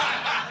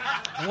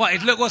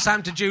it. Look what's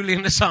happened to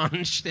Julian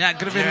Assange. That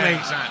could have been me.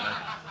 Exactly.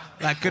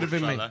 That could have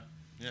been me.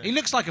 Yeah. He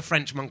looks like a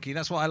French monkey.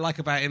 That's what I like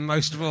about him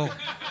most of all.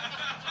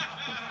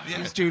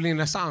 He's Julian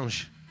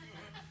Assange.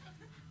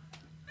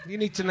 You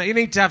need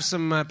to have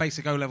some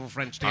basic O-level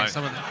French to get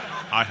some of that.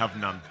 I have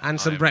none. And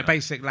some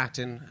basic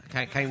Latin,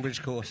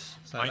 Cambridge course.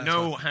 So I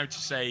know how to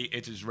say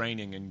 "it is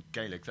raining" in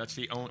Gaelic. That's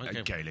the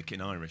only Gaelic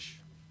in Irish.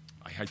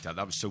 I hate that.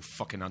 That was so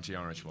fucking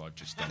anti-Irish what I've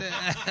just done.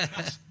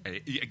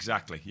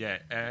 Exactly. Yeah.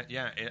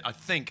 I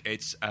think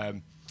it's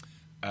Fianna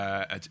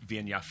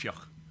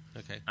Fioch.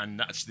 Okay. And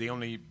that's the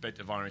only bit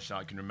of Irish that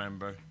I can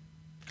remember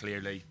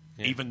clearly.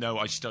 Yeah. Even though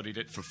I studied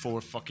it for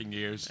 4 fucking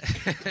years.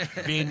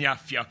 Fianna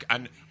Fioch.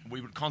 And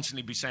we would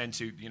constantly be saying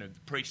to, the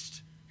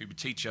priest who would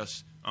teach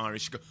us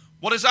Irish, go,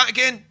 "What is that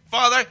again,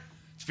 Father?"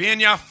 "It's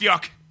Fianna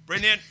Fioch."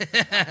 Brilliant.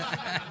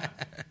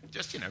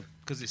 Just,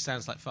 Because it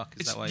sounds like fuck.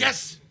 Is that why?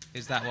 Yes.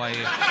 Is that why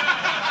you...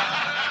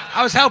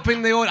 I was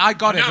helping the audience. I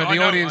got it, but the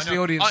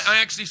audience... I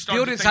actually started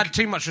the audience had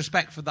too much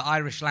respect for the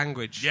Irish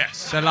language. Yes.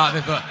 So, they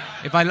thought,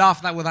 if I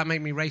laugh that, will that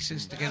make me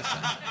racist against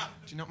that?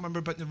 Do you not remember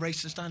about the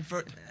racist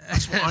advert?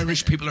 That's what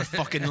Irish people are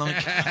fucking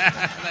like.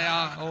 They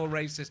are all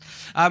racist.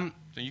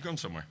 So you going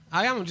somewhere?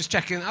 I am. I'm just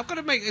checking. I've got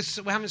to make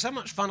this... We're having so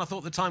much fun. I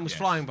thought the time was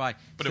flying by.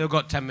 But still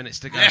got 10 minutes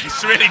to go. Yeah,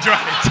 it's really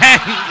dry.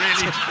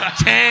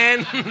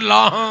 10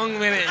 long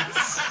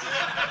minutes.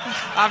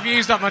 I've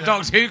used up my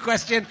Doctor Who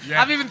question.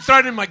 Yeah. I've even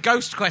thrown in my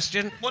ghost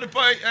question. What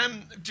about,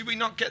 do we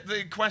not get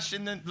the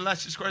question, the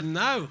Lester's question?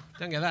 No,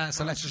 don't get that. It's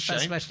a Lester's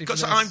especially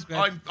because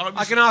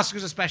I can ask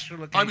as a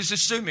special occasion. I was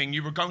assuming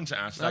you were going to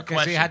ask that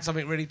question. So you had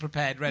something really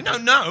prepared, ready.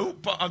 No,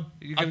 but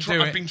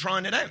I've been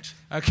trying it out.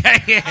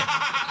 Okay.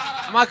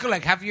 Michael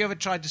Legge, have you ever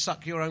tried to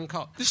suck your own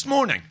cock? This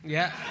morning.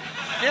 Yeah.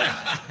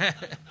 Yeah.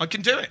 I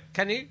can do it.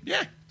 Can you?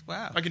 Yeah.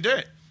 Wow. I can do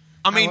it.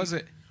 How was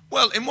it?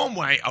 Well, in one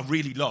way, I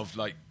really loved,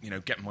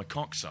 getting my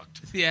cock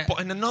sucked. Yeah.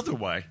 But in another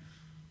way,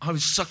 I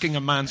was sucking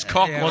a man's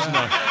cock, wasn't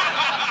I?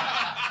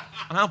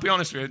 And I'll be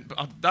honest with you,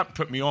 that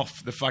put me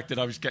off, the fact that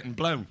I was getting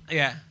blown.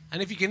 Yeah.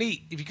 And if you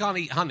can't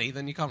eat honey,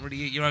 then you can't really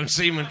eat your own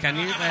semen, can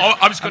you?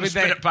 I was going to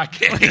spit it back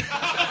in.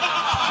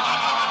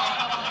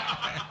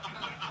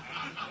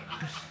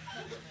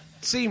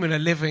 Semen are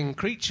living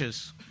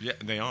creatures. Yeah,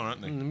 they are,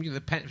 aren't they?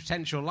 The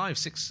potential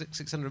lives,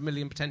 600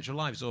 million potential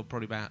lives, or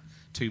probably about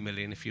 2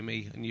 million if you're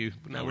me and you.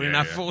 Now we're in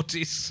our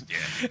 40s.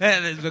 Yeah.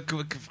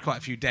 There's quite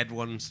a few dead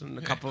ones, and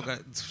a couple go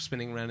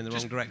spinning around in the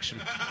wrong direction.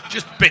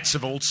 Just bits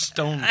of old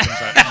stone comes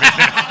out.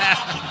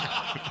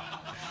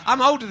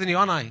 I'm older than you,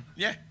 aren't I?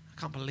 Yeah. I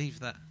can't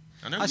believe that.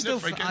 I know. I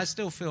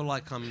still feel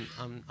like I'm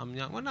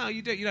young. Well, no,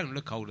 you don't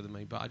look older than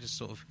me, but I just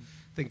sort of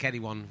think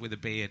anyone with a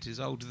beard is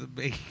older than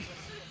me.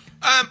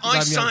 I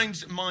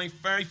signed my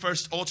very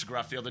first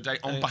autograph the other day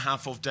on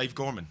behalf of Dave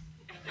Gorman.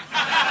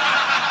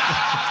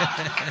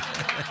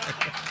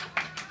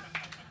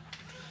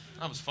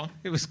 That was fun.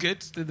 It was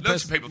good.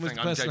 Loads of people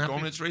think I'm Dave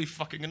Gorman. It's really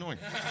fucking annoying.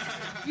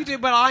 You do,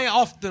 but I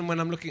often, when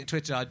I'm looking at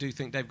Twitter, I do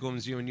think Dave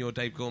Gorman's you and you're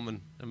Dave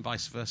Gorman, and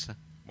vice versa.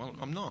 Well,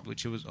 I'm not.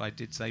 I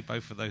did say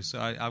both of those, so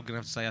I'm going to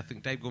have to say I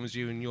think Dave Gorman's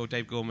you and you're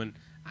Dave Gorman,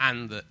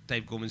 and that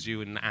Dave Gorman's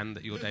you and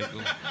that you're Dave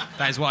Gorman.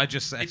 That is what I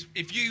just said.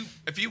 If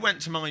you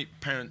went to my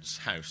parents'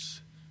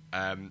 house,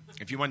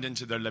 if you went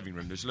into their living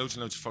room, there's loads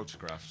and loads of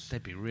photographs.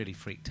 They'd be really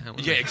freaked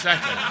out. Yeah,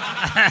 exactly.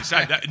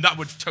 That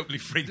would totally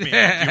freak me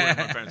out if you went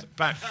to my parents.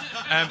 But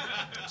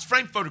it's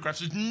framed photographs.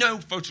 There's no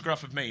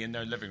photograph of me in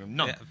their living room.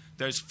 None. Yeah.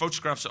 There's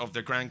photographs of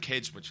their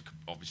grandkids, which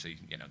obviously,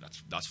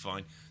 that's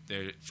fine.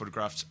 There are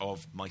photographs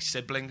of my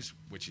siblings,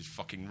 which is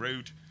fucking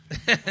rude,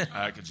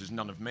 because there's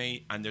none of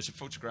me. And there's a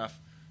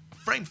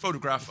framed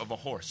photograph of a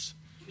horse.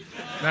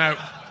 No.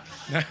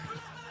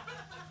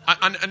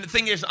 And the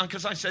thing is,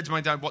 because I said to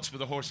my dad, "What's with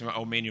the horse?" He went,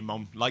 "Oh, me and your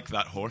mum like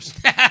that horse."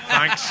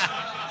 Thanks.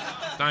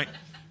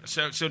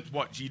 So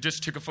what? You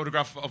just took a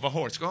photograph of a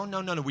horse? Go, "Oh,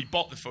 no. We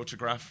bought the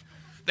photograph."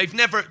 They've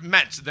never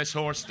met this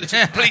horse. It's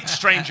a complete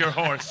stranger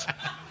horse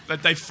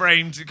that they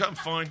framed.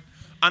 Fine.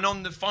 And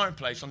on the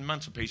fireplace, on the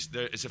mantelpiece,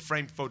 there is a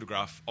framed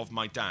photograph of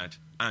my dad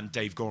and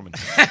Dave Gorman.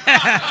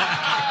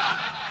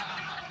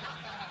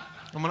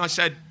 And when I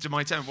said to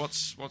my dad,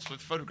 what's with the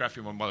photograph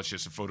you want? Well, it's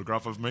just a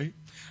photograph of me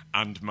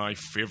and my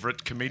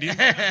favourite comedian.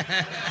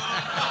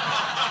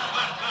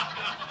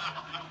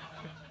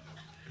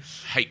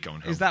 Hate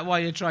going home. Is that why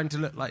you're trying to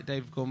look like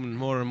Dave Gorman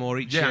more and more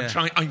each year? Yeah, I'm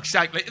trying.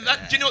 Exactly. Do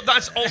you know,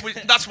 that's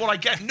what I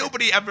get.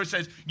 Nobody ever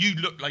says, "You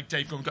look like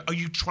Dave Gorman." Are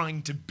you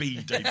trying to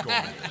be Dave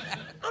Gorman?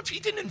 No, he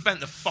didn't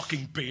invent the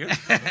fucking beard.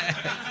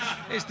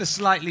 It's the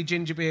slightly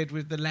ginger beard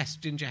with the less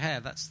ginger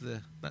hair. That's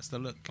the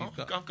look you've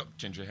got. I've got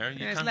ginger hair.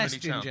 You it's can't less really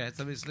ginger,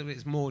 tell. so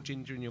it's more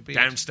ginger in your beard.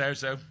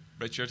 Downstairs, though,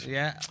 Richard.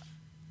 Yeah.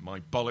 My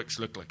bollocks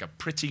look like a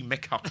pretty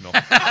Mick Hucknall.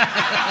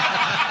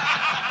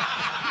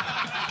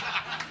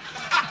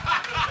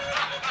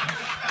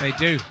 They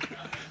do.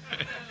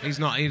 He's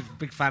a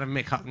big fan of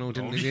Mick Hucknall,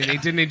 didn't he? He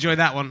didn't enjoy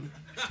that one.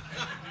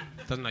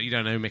 You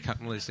don't know who Mick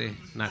Hucknall is, do you?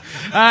 No.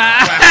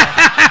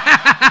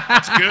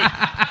 That's good.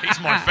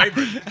 He's my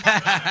favourite.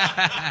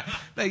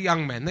 They're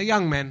young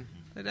men.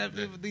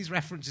 These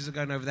references are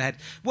going over the head.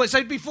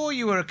 So before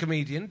you were a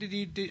comedian,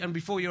 and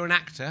before you were an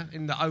actor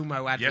in the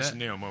Omo advert? Yes, in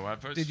the Omo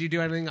adverts. Did you do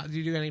anything? Did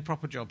you do any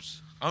proper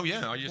jobs? Oh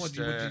yeah, I used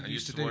to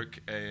do? work.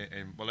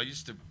 I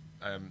used to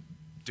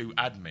do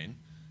admin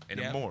in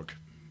a morgue.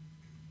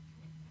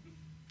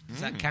 Is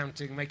that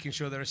counting, making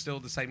sure there are still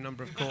the same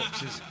number of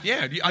corpses?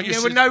 Yeah,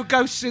 there were no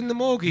ghosts in the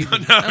morgue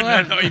even? No,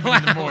 not even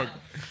in the morgue.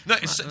 No,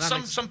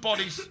 some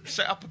bodies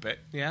set up a bit.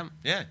 Yeah.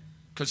 Yeah,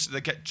 because they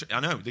get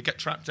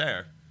trapped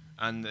air,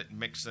 and it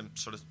makes them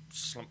sort of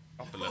slump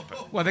up a little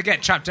bit. Well, they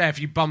get trapped air if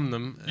you bum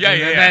them.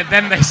 Yeah.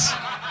 Then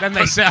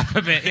they set up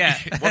a bit, yeah.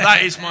 Well,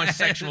 that is my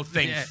sexual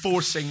thing,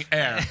 forcing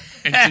air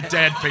into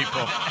dead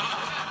people.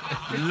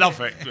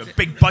 Love it. A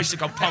big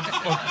bicycle pump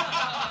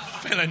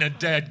filling a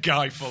dead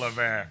guy full of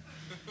air.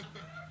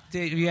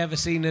 Have you ever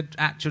seen an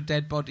actual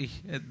dead body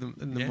in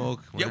the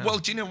morgue? Wow. Yeah, well,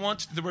 do you know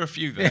what? There were a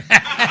few there.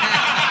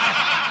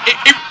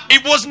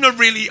 It wasn't a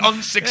really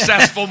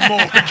unsuccessful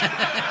morgue.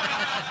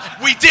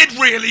 We did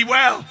really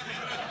well.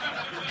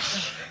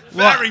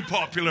 Very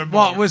popular morgue.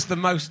 What was the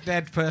most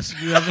dead person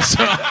you ever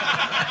saw?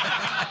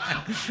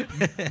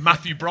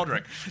 Matthew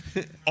Broderick.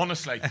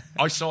 Honestly,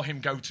 I saw him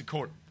go to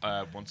court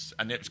once,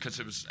 and it was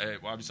because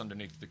I was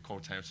underneath the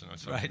courthouse, and I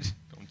saw him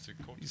going to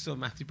court. You saw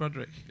Matthew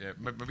Broderick? Yeah,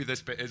 maybe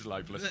this bit is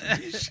libelous.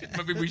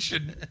 Maybe we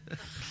shouldn't.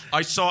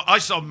 I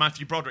saw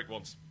Matthew Broderick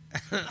once,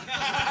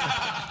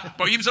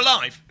 but he was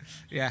alive.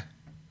 Yeah.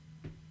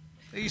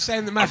 Are you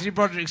saying that Matthew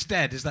Broderick's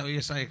dead? Is that what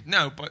you're saying?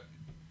 No, but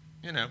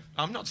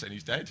I'm not saying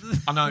he's dead,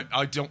 and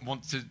I don't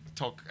want to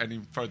talk any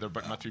further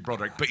about Matthew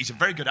Broderick. But he's a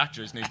very good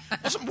actor, isn't he?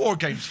 Wasn't War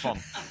Games fun?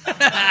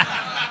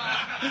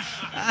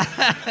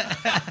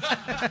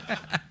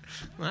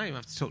 Well, you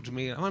have to talk to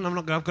me. I'm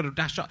not. I've got to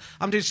dash up.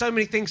 I'm doing so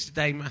many things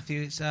today,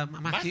 Matthew. It's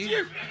Matthew. Do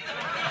you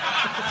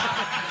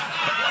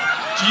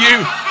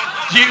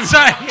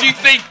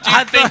think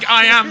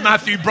I am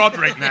Matthew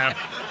Broderick now?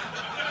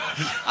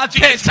 I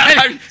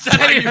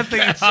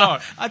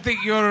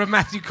think you're a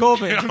Matthew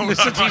Corbett from the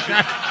City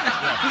Show.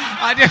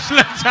 I just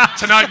looked up.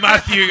 Tonight,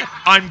 Matthew,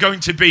 I'm going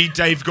to be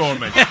Dave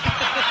Gorman.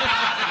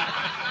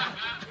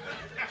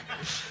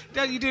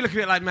 You do look a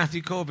bit like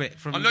Matthew Corbett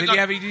from. You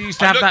used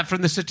to have that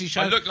from the City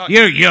Show?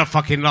 You're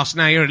fucking lost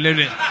now. You're a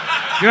lunatic.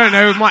 You don't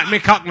know who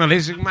Mick Hucknall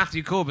is.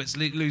 Matthew Corbett's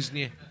losing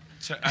you.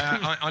 So,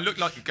 I look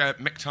like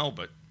Mick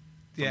Talbot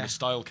from the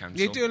Style Council.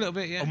 You do a little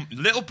bit, yeah. A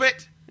little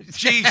bit?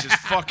 Jesus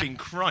fucking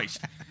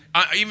Christ.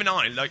 Even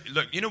look,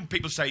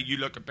 people say you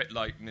look a bit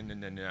like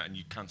and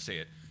you can't see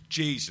it.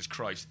 Jesus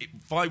Christ.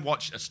 If I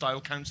watch a Style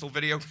Council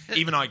video,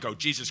 even I go,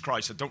 Jesus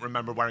Christ, I don't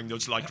remember wearing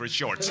those lycra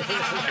shorts.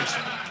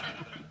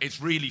 It's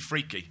really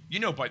freaky. You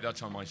know by that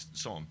time I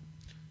saw him.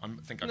 I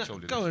think I've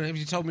told you this. Go on, have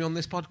you told me on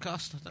this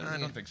podcast? I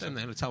don't think so.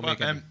 Don't tell me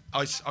again. I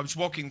was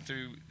walking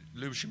through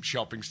Lewisham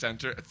Shopping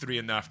Centre at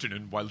 3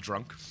 p.m. while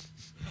drunk.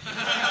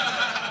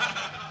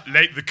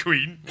 Late the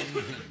Queen.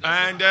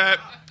 And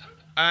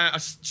I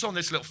saw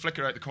this little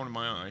flicker out the corner of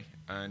my eye,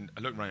 and I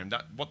looked around.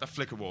 What the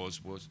flicker was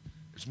it was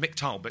Mick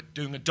Talbot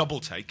doing a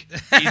double take.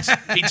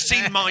 He'd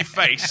seen my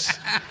face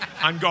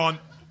and gone,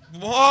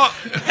 what?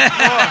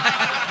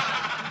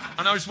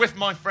 And I was with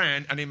my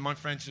friend, and my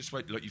friend just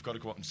went, look, you've got to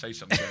go up and say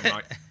something. I'm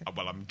like,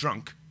 well, I'm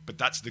drunk, but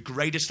that's the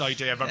greatest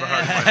idea I've ever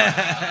heard in my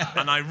life.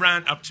 And I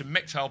ran up to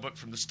Mick Talbot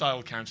from the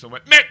Style Council and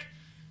went, Mick!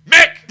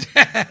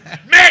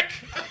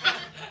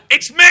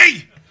 It's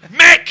me!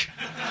 Mick!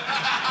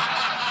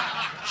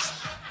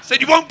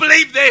 Said, you won't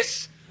believe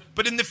this,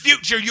 but in the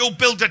future you'll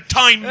build a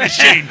time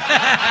machine.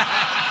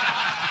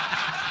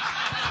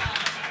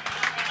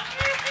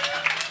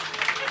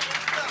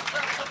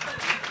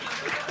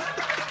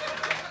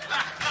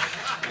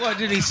 What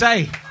did he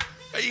say?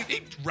 He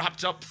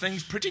wrapped up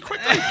things pretty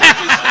quickly.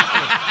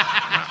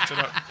 Wrapped it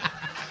up.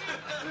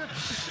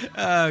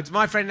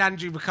 My friend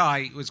Andrew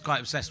Mackay was quite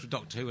obsessed with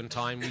Doctor Who and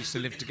time. We used to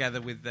live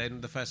together with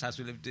the first house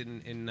we lived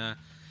in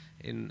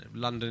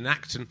London, in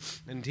Acton,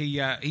 and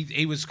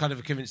he was kind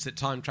of convinced that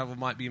time travel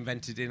might be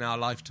invented in our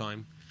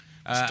lifetime.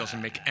 This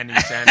doesn't make any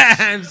sense.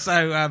 And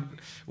so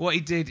what he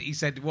did, he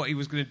said what he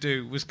was going to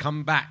do was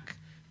come back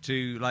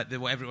to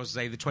whatever it was,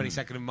 say the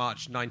 22nd of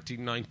March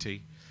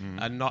 1990,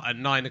 and not at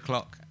 9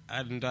 o'clock.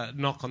 And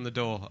knock on the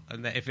door,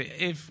 and that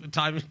if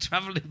time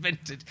travel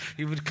invented,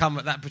 he would come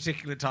at that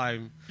particular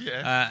time.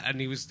 Yeah. And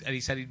he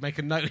said he'd make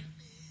a note.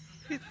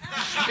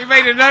 He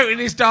made a note in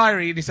his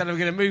diary, and he said, "I'm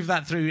going to move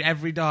that through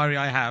every diary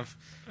I have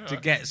to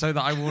get so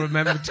that I will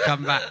remember to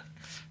come back."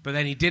 But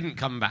then he didn't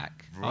come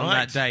back on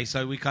that day,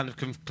 so we kind of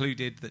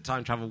concluded that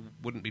time travel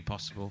wouldn't be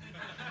possible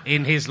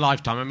in his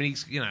lifetime. I mean,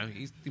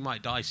 he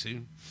might die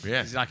soon.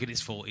 Yeah. He's like in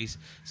his 40s,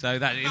 so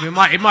that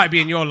it might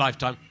be in your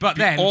lifetime. But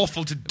It'd be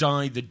awful to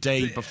die the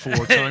day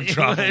before time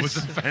travel was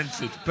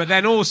invented. But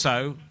then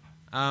also,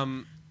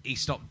 he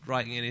stopped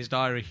writing in his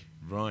diary.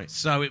 Right.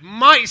 So it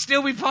might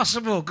still be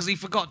possible because he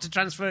forgot to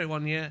transfer it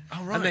one year,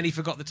 Oh, right. and then he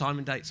forgot the time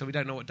and date, so we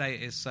don't know what day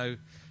it is. So,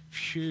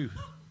 phew.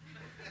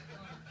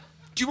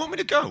 Do you want me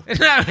to go?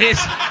 No, it's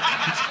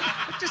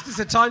just as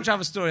a time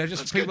travel story.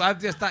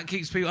 That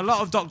keeps people. A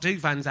lot of Doctor Who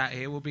fans out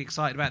here will be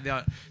excited about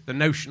the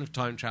notion of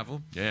time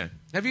travel. Yeah.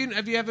 Have you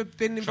ever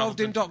been involved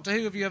in Doctor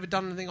Who? Have you ever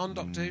done anything on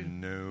Doctor Who?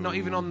 No. Not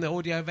even on the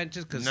audio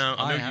adventures? No,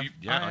 I know.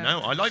 I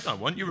know. I like that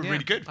one. You were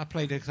really good. I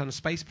played a kind of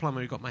space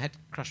plumber who got my head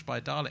crushed by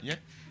a Dalek. Yeah.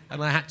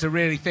 And I had to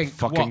really think.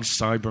 Fucking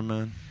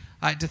Cyberman.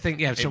 I had to think.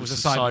 Yeah, so it was a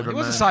Cyberman. Cyberman. It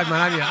was a Cyberman.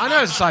 I know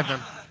it was a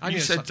Cyberman. You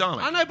said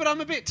Dalek. I know, but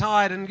I'm a bit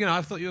tired, and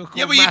I thought you were called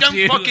Yeah, well, you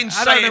Matthew. don't fucking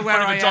I don't say it know in where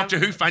front of I a am. Doctor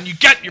Who fan. You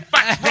get your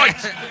facts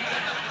right.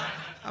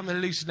 I'm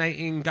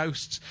hallucinating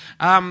ghosts.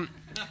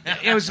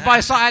 It was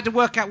I had to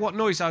work out what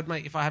noise I would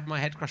make if I had my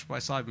head crushed by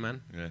a Cyberman.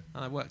 Yeah.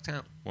 And I worked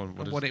out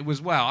what it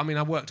was. Well, I mean,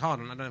 I worked hard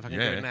on it. I don't know if I can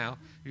do Yeah. it now.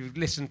 You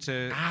listen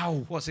to...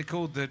 Ow. What's it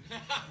called?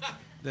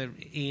 The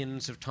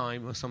Eons of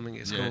Time or something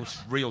it's called. It's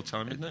real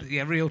time, isn't it?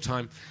 Yeah, real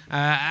time.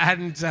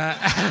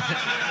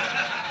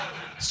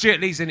 Stuart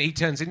Lee's in it. He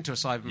turns into a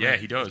Cyberman. Yeah,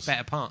 he does. It's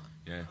better part.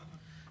 Yeah.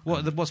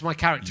 What's my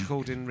character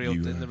called in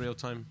the real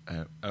time?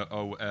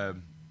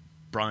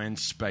 Brian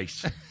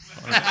Space.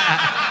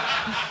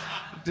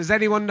 Does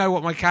anyone know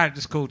what my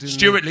character's called?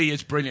 Stuart Lee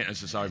is brilliant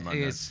as a Cyberman.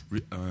 He is.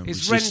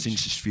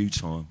 Resistance is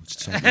futile.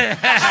 It's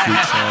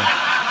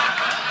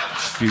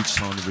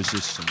futile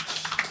resistance.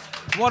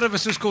 One of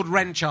us was called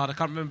Renchard. I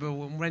can't remember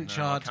when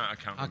Renchard. I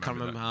can't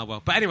remember that. how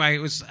well. But anyway, it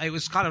was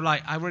kind of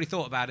like I really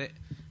thought about it,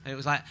 and it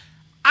was like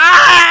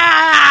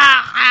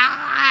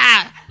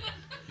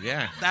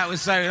Yeah. that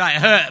was so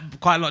hurt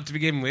quite a lot to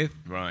begin with,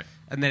 Right.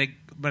 and then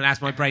but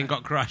as my brain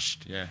got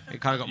crushed, Yeah. it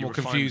kind of got You more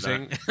refined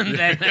confusing,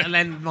 that. and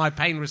then my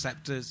pain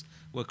receptors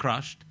were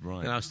crushed,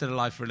 Right. and I was still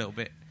alive for a little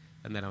bit,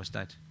 and then I was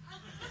dead.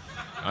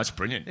 That's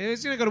brilliant. It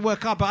was got to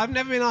work hard, but I've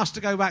never been asked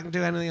to go back and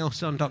do anything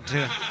else on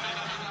Doctor Who.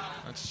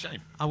 That's a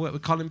shame. I worked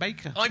with Colin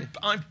Baker.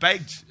 I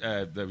begged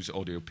those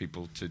audio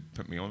people to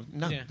put me on.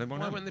 No, Yeah. they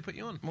won't. Why have wouldn't it. they put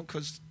you on? Well,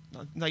 because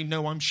they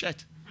know I'm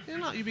shit. You're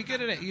not. You'd be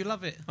good at it. You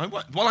love it.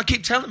 Well, I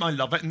keep telling them I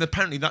love it, and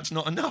apparently that's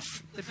not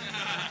enough.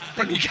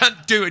 But you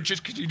can't do it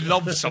just because you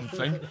love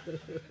something.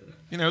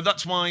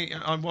 That's why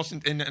I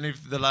wasn't in any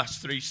of the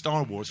last 3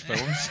 Star Wars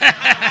films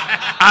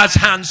as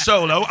Han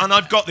Solo, and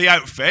I've got the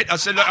outfit. I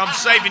said, look, I'm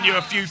saving you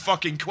a few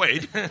fucking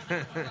quid.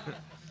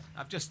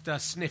 I've just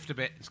sniffed a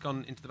bit. It's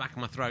gone into the back of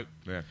my throat.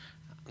 Yeah.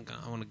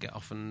 I want to get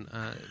off and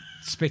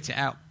spit it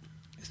out.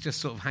 It's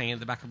just sort of hanging at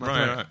the back of my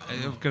Right, throat.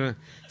 I'm going to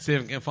see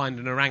if I can find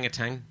an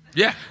orangutan.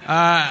 Yeah.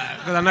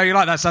 Because I know you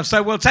like that stuff.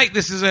 So we'll take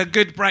this as a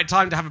good bright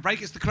time to have a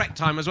break. It's the correct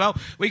time as well.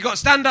 We've got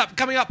stand-up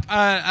coming up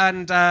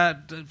and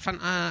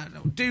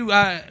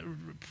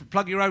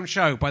plug your own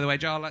show, by the way,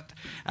 Jarlath.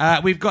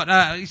 We've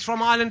got... he's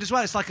from Ireland as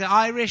well. It's like an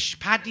Irish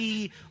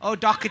Paddy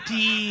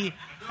O'Doherty...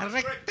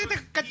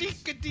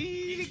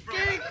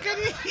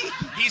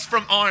 He's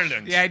from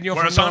Ireland. Yeah, and you're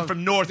whereas from I'm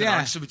from Northern yeah.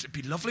 Ireland, so it'd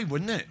be lovely,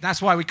 wouldn't it?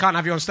 That's why we can't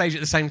have you on stage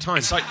at the same time.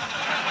 It's like,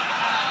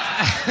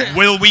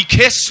 will we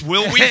kiss?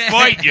 Will we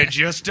fight? You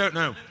just don't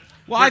know.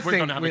 Well, we're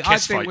going to have a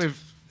kiss fight.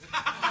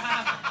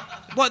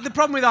 Well, the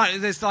problem with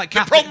Ireland is like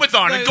The problem with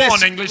Ireland, go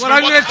on, English. Well,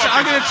 I'm going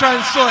to try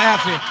and sort it out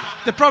for you.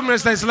 The problem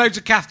is there's loads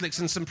of Catholics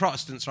and some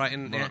Protestants, right?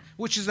 Yeah.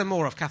 Which is there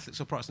more of, Catholics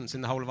or Protestants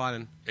in the whole of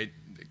Ireland?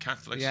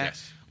 Catholics, yeah.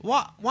 yes.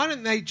 Why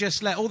don't they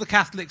just let all the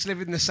Catholics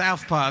live in the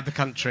south part of the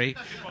country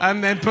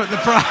and then put the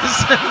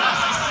Protestants...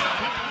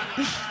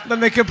 then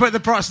they could put the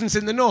Protestants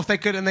in the north. They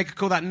could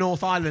call that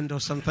North Ireland or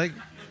something.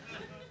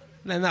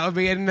 Then that would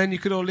be... And then you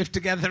could all live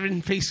together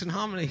in peace and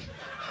harmony.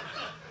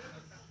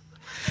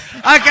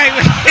 Okay.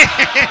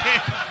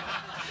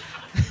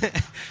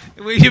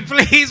 Will you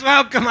please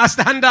welcome our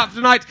stand-up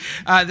tonight,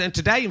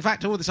 today, in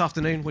fact, or this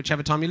afternoon,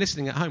 whichever time you're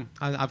listening at home.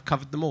 I've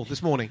covered them all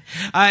this morning.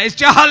 It's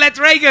Jarlath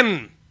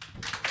Regan.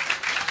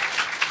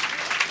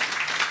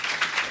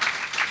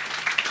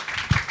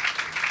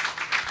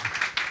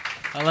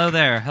 Hello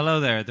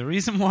there. The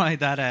reason why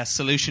that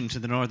solution to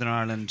the Northern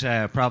Ireland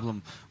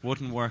problem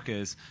wouldn't work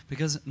is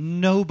because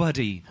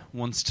nobody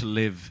wants to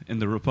live in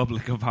the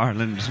Republic of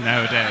Ireland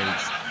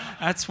nowadays.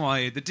 That's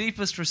why the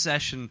deepest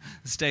recession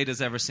the state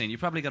has ever seen. You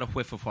probably got a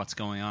whiff of what's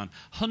going on.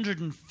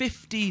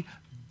 150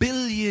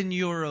 billion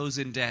euros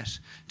in debt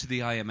to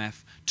the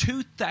IMF,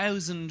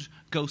 2,000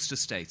 ghost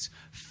estates,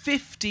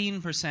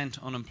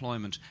 15%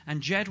 unemployment,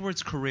 and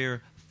Jedward's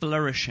career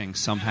flourishing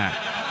somehow.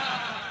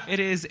 It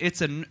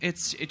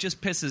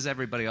just pisses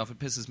everybody off. It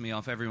pisses me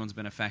off. Everyone's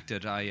been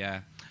affected.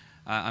 I'm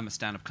a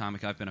stand-up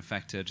comic. I've been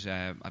affected.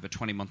 I have a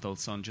 20-month-old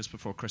son. Just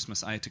before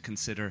Christmas, I had to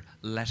consider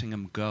letting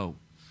him go.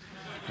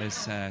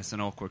 It's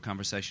an awkward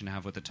conversation to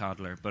have with a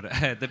toddler. But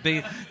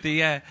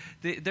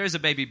there's a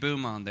baby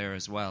boom on there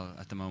as well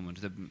at the moment.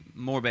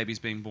 More babies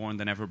being born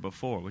than ever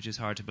before, which is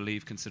hard to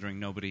believe considering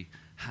nobody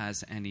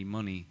has any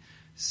money.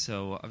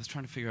 So I was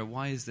trying to figure out,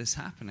 why is this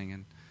happening?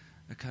 And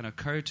it kind of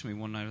occurred to me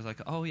one night. I was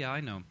like, oh yeah,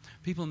 I know.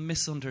 People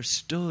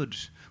misunderstood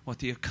what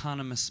the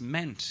economists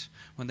meant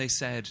when they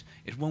said,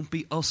 it won't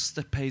be us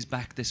that pays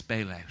back this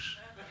bailout.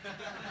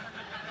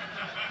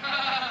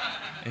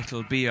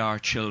 It'll be our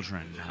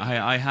children.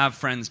 I have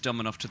friends dumb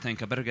enough to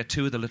think I better get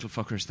two of the little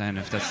fuckers then,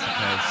 if that's the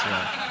case.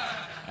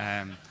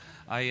 Yeah.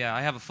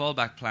 I have a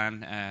fallback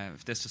plan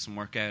if this doesn't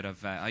work out.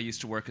 I used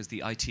to work as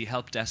the IT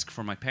help desk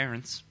for my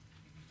parents.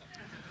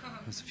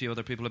 There's a few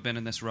other people have been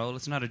in this role.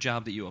 It's not a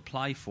job that you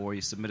apply for.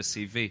 You submit a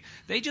CV.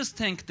 They just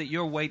think that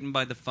you're waiting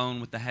by the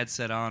phone with the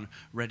headset on,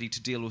 ready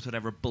to deal with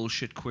whatever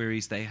bullshit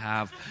queries they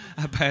have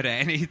about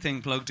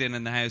anything plugged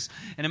in the house.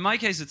 And in my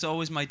case, it's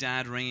always my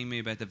dad ringing me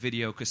about the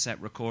video cassette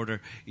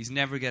recorder. He's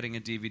never getting a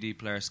DVD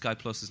player. Sky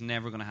Plus is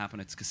never going to happen.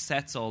 It's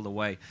cassettes all the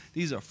way.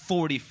 These are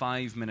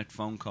 45-minute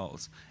phone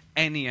calls.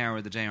 Any hour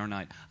of the day or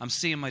night. I'm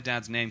seeing my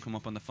dad's name come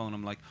up on the phone.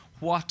 I'm like,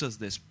 what does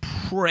this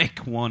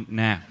prick want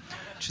now?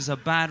 Which is a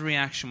bad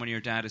reaction when your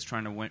dad is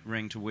trying to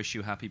ring to wish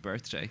you happy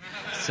birthday.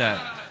 So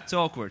it's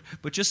awkward.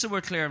 But just so we're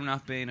clear, I'm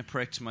not being a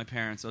prick to my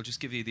parents. I'll just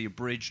give you the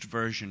abridged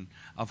version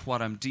of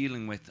what I'm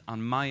dealing with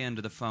on my end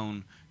of the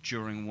phone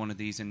during one of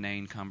these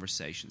inane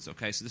conversations.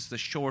 Okay, so this is the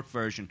short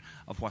version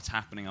of what's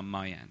happening on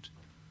my end.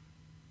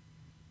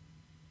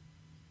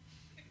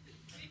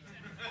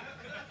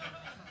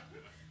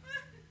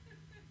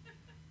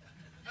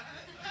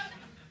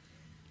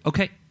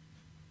 Okay.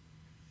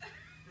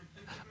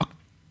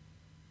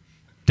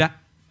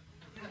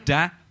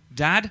 Dad,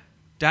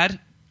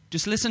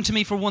 just listen to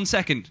me for 1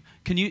 second.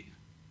 Can you...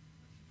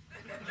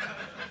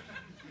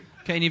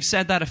 Okay, and you've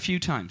said that a few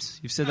times.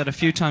 You've said that a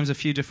few times, a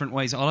few different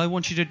ways. All I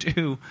want you to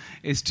do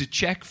is to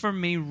check for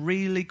me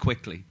really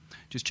quickly.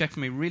 Just check for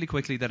me really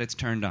quickly that it's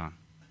turned on.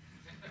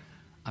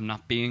 I'm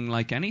not being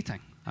like anything.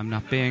 I'm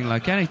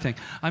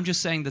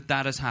just saying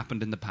that has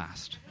happened in the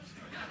past.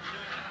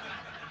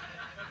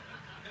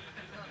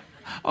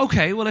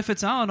 Okay, well, if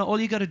it's on, all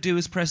you got to do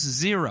is press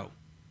 0.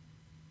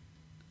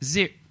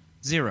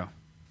 Zero.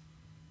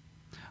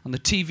 On the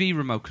TV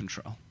remote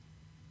control.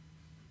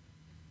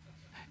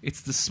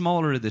 It's the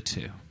smaller of the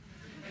two.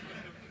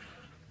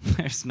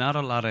 There's not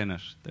a lot in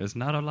it.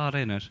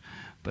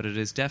 But it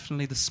is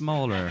definitely the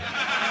smaller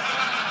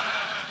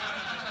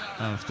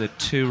of the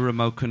two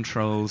remote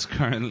controls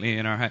currently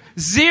in our house.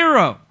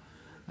 0!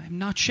 I'm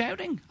not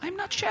shouting. No, I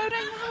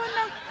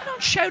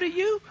don't shout at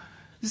you.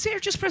 0,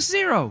 just press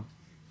 0.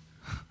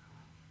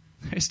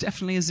 There's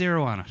definitely a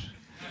 0 on it.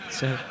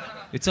 So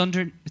it's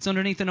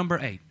underneath the number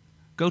 8.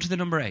 Go to the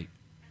number 8.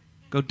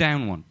 Go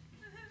down 1.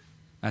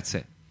 That's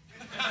it.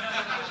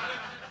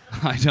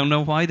 I don't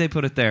know why they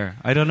put it there.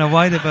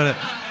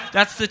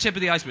 That's the tip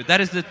of the iceberg.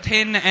 That is the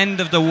thin end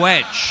of the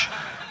wedge.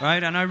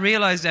 Right? And I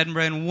realised,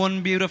 Edinburgh, in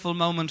one beautiful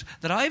moment,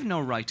 that I have no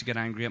right to get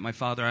angry at my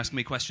father asking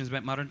me questions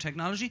about modern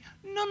technology.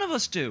 None of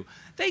us do.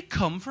 They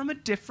come from a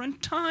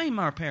different time,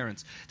 our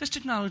parents. There's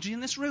technology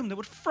in this room that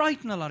would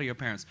frighten a lot of your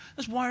parents.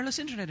 There's wireless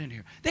internet in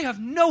here. They have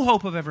no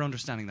hope of ever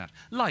understanding that.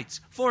 Lights,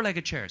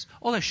 four-legged chairs,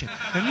 all that shit.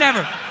 They're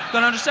never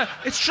going to understand.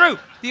 It's true.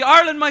 The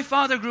Ireland my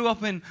father grew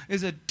up in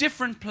is a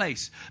different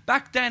place.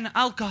 Back then,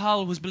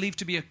 alcohol was believed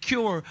to be a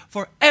cure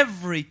for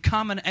every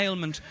common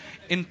ailment,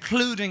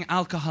 including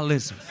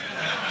alcoholism.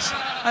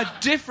 A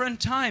different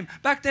time.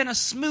 Back then, a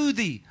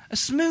smoothie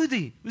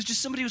was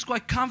just somebody who was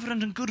quite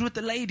confident and good with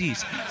the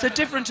ladies. It's a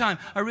different time.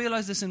 I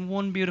realised this in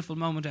one beautiful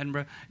moment,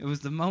 Edinburgh. It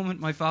was the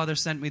moment my father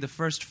sent me the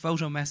first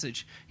photo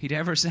message he'd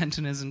ever sent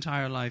in his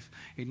entire life.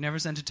 He'd never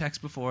sent a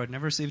text before. I'd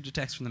never received a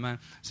text from the man.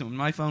 So when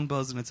my phone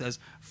buzzed and it says,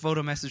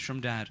 photo message from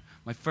Dad,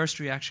 my first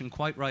reaction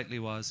quite rightly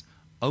was,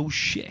 oh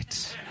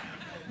shit,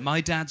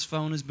 my dad's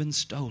phone has been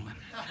stolen.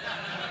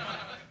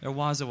 There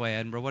was a way,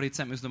 Edinburgh. What he'd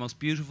sent me was the most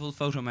beautiful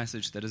photo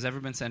message that has ever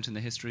been sent in the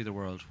history of the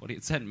world. What he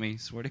had sent me,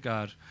 swear to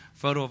God,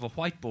 photo of a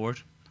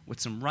whiteboard with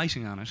some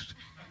writing on it.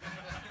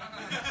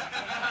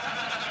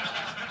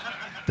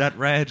 That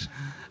read,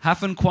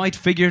 haven't quite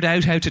figured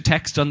out how to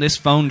text on this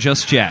phone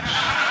just yet.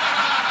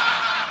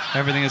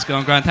 Everything is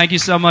going grand. Thank you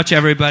so much,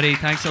 everybody.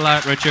 Thanks a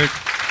lot, Richard.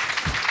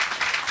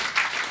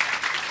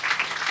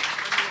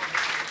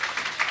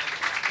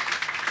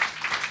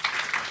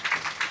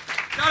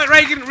 Got it, Regan.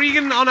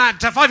 Regan on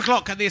at 5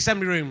 o'clock at the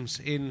Assembly Rooms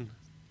in...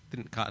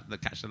 Didn't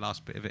catch the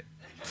last bit of it.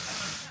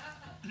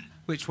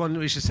 Which one?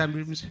 Which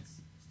Assembly Rooms?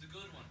 The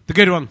good one. The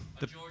good one.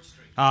 George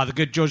Street. The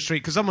good George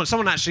Street. Because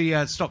someone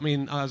actually stopped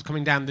me. I was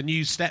coming down the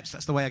news steps.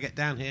 That's the way I get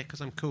down here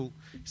because I'm cool.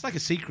 It's like a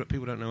secret.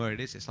 People don't know where it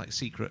is. It's like a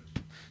secret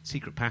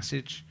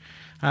passage.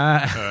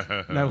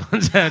 No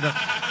one's heard of.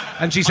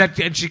 And she said,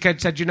 "Do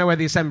you know where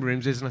the Assembly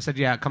Rooms is?" And I said,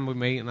 "Yeah, come with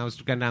me." And I was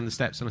going down the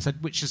steps. And I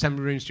said, "Which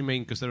Assembly Rooms do you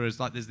mean?" Because there's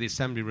the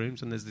Assembly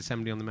Rooms and there's the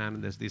Assembly on the Mount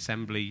and there's the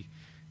Assembly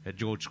at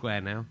George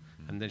Square now.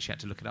 And then she had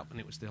to look it up and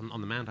it was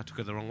on the Mount. I took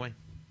her the wrong way.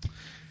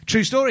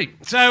 True story.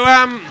 So,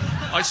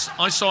 I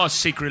saw a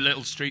secret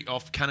little street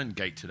off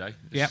Canongate today.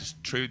 This is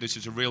true. This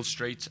is a real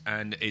street,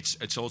 and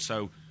it's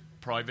also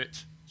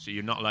private, so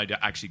you're not allowed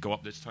to actually go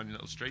up this tiny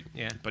little street.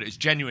 Yeah. But it's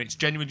genuine. It's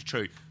genuinely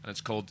true, and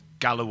it's called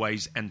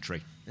Galloway's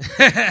Entry.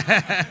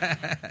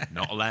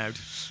 Not allowed.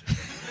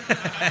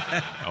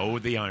 Oh,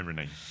 the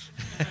irony.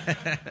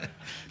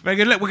 Very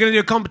good. Look, we're going to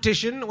do a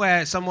competition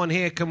where someone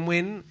here can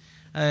win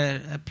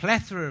a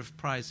plethora of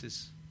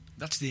prizes.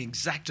 That's the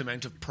exact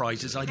amount of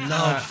prizes I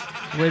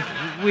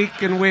love. We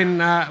can win.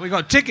 We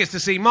got tickets to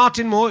see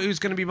Martin Moore, who's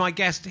going to be my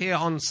guest here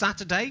on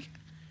Saturday.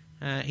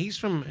 He's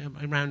from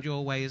around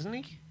your way, isn't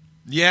he?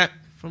 Yeah.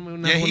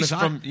 I'm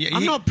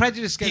not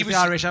prejudiced against the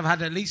Irish. I've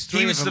had at least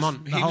three of them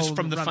on. He was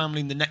from the family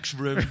in the next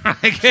room.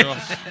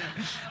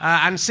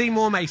 And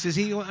Seymour Mace, is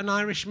he an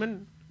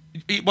Irishman?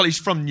 He's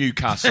from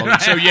Newcastle,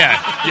 so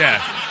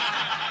yeah.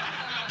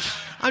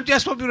 I'm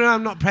just want people to know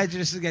I'm not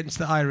prejudiced against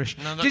the Irish.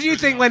 No, did you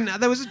think when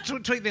there was a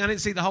tweet thing, I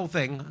didn't see the whole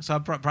thing, so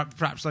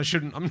perhaps I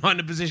shouldn't. I'm not in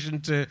a position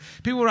to.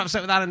 People were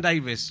upset with Alan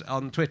Davis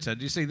on Twitter.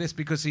 Did you see this?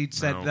 Because he'd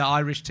said the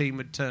Irish team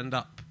had turned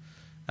up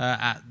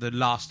at the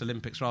last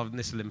Olympics rather than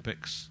this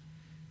Olympics.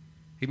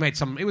 He made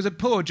some. It was a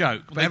poor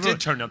joke. But they did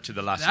turn up to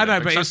the last. I know,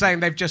 but he was saying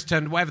they've just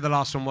turned. Whatever the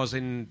last one was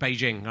in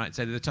Beijing, right?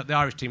 So the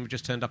Irish team have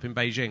just turned up in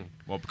Beijing.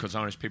 Well, because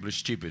Irish people are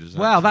stupid, is that?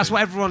 Well, that's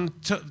what everyone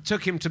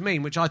took him to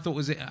mean, which I thought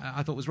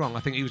was wrong. I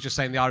think he was just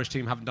saying the Irish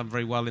team haven't done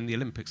very well in the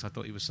Olympics. I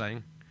thought he was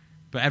saying,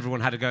 but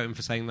everyone had to go at him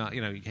for saying that.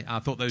 You know, I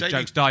thought those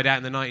jokes died out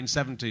in the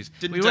 1970s.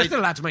 We were still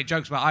allowed to make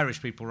jokes about Irish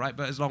people, right?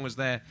 But as long as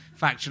they're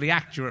factually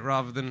accurate,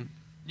 rather than.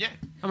 Yeah.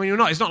 I mean,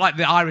 it's not like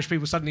the Irish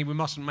people suddenly we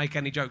mustn't make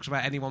any jokes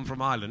about anyone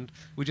from Ireland.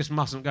 We just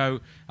mustn't go,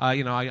 I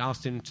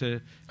asked him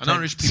to...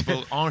 Irish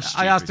people are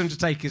stupid. I asked him to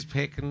take his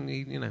pick and,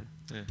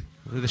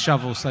 with the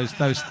shovels, those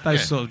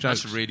sort of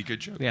jokes. That's a really good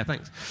joke. Yeah,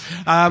 thanks.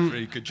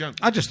 Really good joke.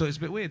 I just thought it was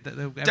a bit weird.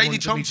 That Daley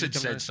Thompson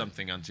said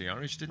something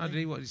anti-Irish, didn't he? Oh, did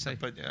he? What did he say?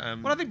 But, I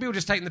think people are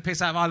just taking the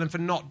piss out of Ireland for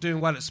not doing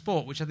well at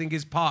sport, which I think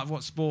is part of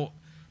what sport...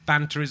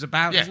 banter is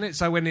about, isn't it?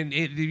 So when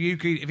the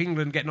UK, if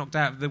England get knocked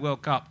out of the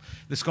World Cup,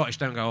 the Scottish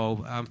don't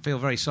go, I feel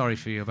very sorry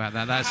for you about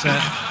that.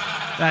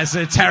 That's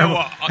a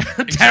terrible,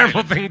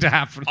 terrible thing to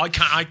happen. I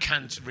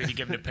can't really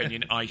give an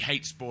opinion. I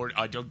hate sport.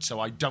 I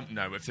don't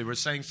know. If they were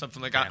saying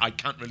something like that, I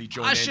can't really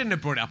join in. I shouldn't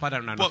have brought it up. I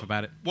don't know enough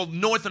about it. Well,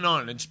 Northern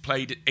Ireland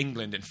played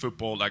England in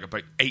football like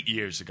about 8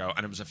 years ago,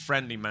 and it was a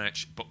friendly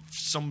match, but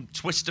some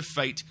twist of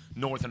fate,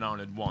 Northern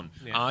Ireland won.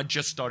 Yeah. I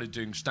just started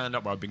doing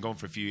stand-up, where I've been going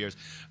for a few years,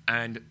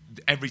 and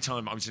every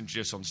time I was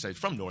introduced on stage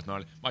from Northern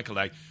Ireland, Michael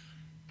Legge,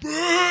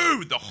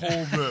 boo! The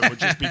whole room would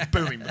just be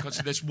booing because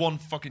of this one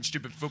fucking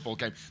stupid football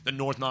game that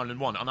Northern Ireland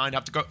won. And I'd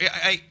have to go,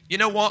 hey, you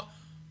know what?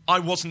 I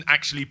wasn't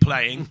actually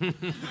playing,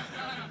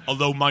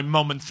 although my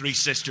mum and 3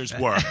 sisters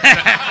were.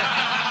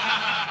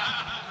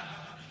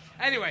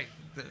 Anyway,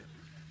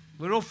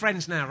 we're all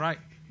friends now, right?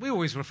 We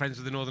always were friends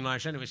with the Northern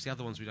Irish anyway. It's the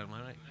other ones we don't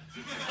like, right?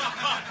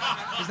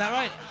 Is that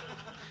right?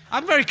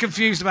 I'm very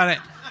confused about it.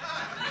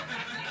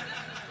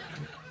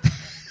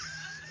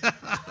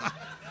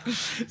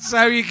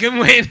 So you can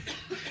win.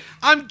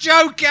 I'm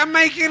joking. I'm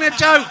making a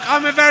joke.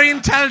 I'm a very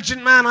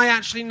intelligent man. I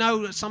actually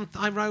know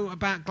I wrote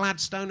about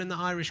Gladstone and the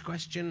Irish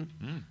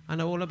question. I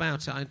know all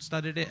about it. I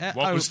studied it.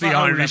 What was the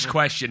Irish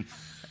question?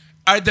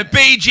 Are the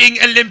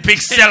Beijing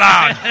Olympics still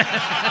on?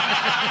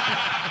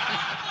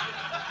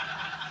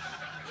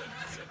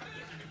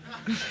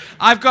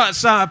 I've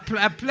got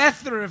a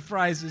plethora of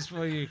prizes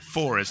for you.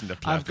 4 isn't a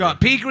plethora. I've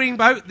got P.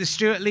 Greenboat, the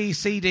Stuart Lee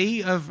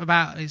CD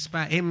about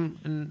him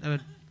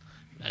and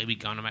maybe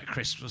gone about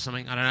crisps or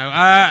something. I don't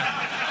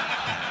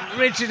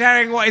know. Richard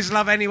Herring, What Is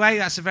Love Anyway?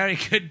 That's a very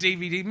good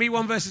DVD. Me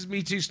One versus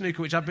Me Two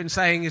Snooker, which I've been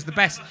saying is the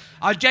best.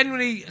 I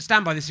genuinely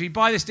stand by this. If you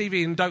buy this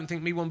DVD and don't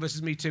think Me One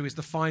versus Me Two is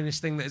the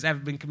finest thing that has ever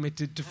been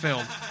committed to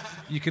film,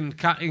 you can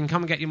come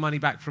and get your money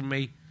back from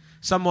me.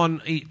 Someone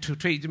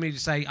tweeted me to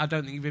say, I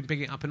don't think you've been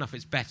bigging it up enough.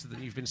 It's better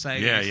than you've been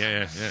saying.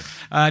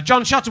 Yeah.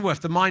 John Shuttleworth,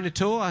 The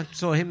Minotaur. I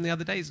saw him the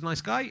other day. He's a nice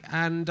guy.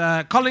 And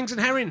Collings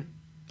and Herring.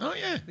 Oh,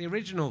 yeah. The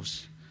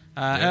originals.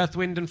 Earth,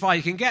 Wind and Fire.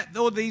 You can get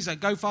all these at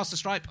Go Faster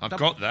Stripe. I've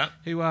got that.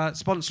 Who are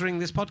sponsoring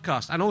this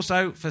podcast. And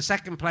also, for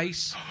second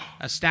place,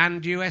 a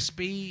stand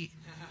USB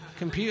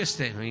computer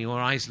stick. Your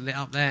eyes lit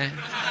up there.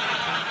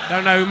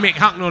 Don't know who Mick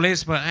Hucknall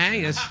is, but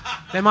hey,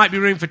 there might be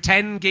room for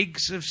 10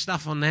 gigs of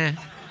stuff on there.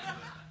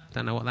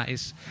 Don't know what that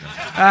is.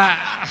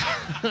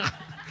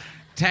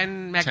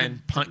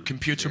 10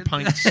 computer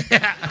pints.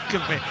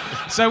 Could be.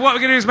 So what we're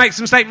going to do is make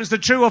some statements that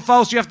are true or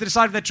false. You have to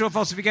decide if they're true or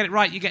false. If you get it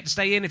right, you get to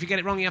stay in. If you get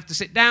it wrong, you have to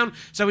sit down.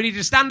 So we need you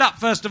to stand up,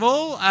 first of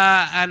all,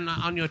 and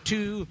on your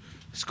 2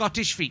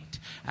 Scottish feet.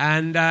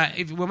 And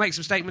we'll make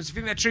some statements. If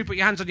you think they're true, put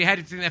your hands on your head.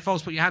 If you think they're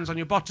false, put your hands on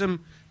your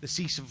bottom. The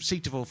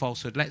seat of all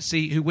falsehood. Let's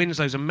see who wins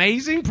those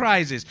amazing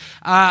prizes.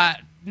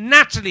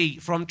 Natalie,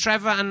 from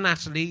Trevor and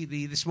Natalie,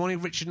 the This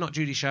Morning Richard Not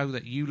Judy show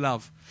that you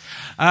love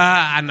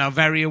and are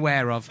very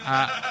aware of,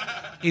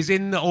 is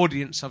in the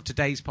audience of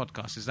today's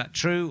podcast. Is that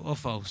true or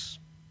false?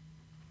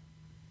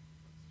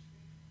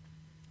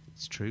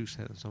 It's true.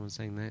 Someone's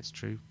saying that it's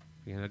true.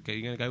 You're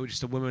going to go with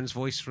just a woman's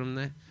voice from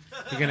there?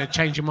 You're going to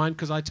change your mind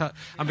because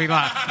I'm being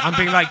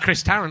like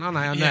Chris Tarrant, aren't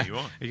I? Yeah, you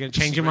are. You're going to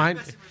change your mind?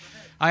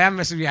 I am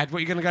messing with your head. What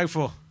are you going to go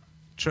for?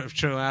 True.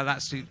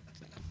 That's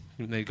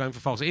you're going for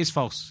false. It is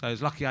false. So I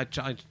was lucky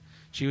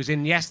she was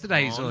in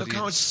yesterday's audience. Look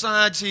how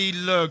sad he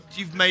looked.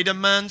 You've made a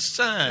man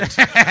sad.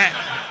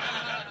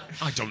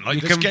 I don't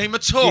like this game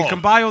at all. You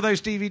can buy all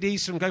those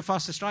DVDs from Go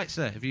Faster Strikes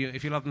there if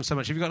you love them so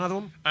much. Have you got another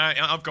one?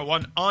 I've got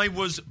one. I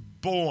was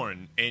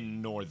born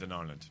in Northern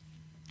Ireland.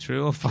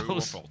 True or false? True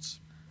or false?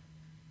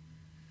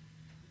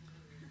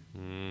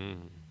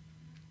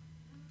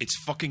 It's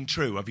fucking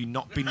true. Have you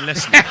not been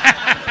listening?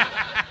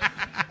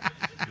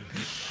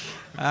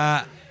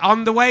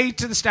 On the way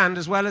to the stand,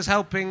 as well as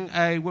helping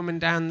a woman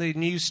down the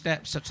new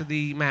steps up to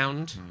the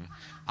mound,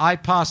 I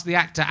passed the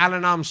actor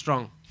Alan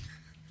Armstrong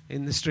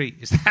in the street.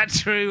 Is that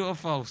true or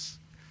false?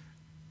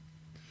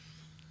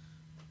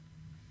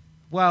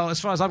 Well, as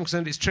far as I'm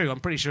concerned, it's true.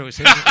 I'm pretty sure it's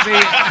him.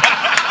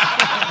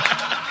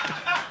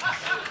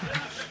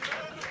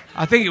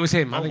 I think it was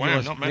him. I think it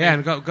was. Not many. Yeah,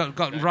 and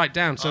got right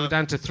down. So we're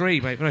down to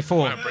 3, mate. No, 4.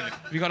 Wow, brilliant.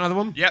 Have you got another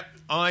one? Yep.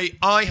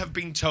 I have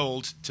been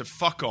told to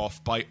fuck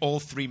off by all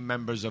 3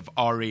 members of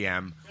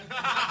REM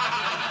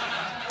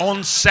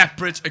on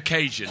separate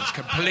occasions,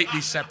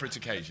 completely separate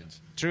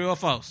occasions. True or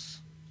false?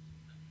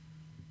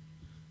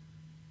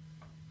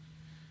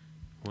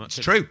 It's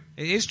true.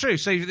 It is true.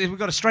 So we've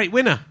got a straight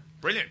winner.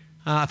 Brilliant.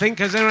 I think.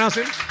 Has anyone else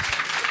in? There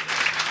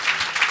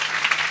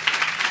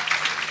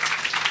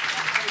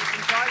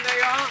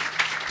you are.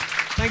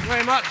 Thank you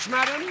very much,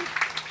 madam.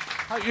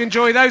 Hope you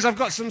enjoy those. I've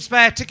got some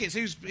spare tickets.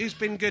 Who's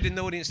been good in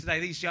the audience today?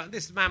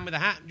 This man with a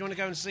hat. Do you want to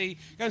go and see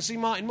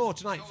Martin Moore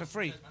tonight for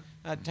free?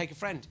 Take a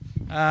friend.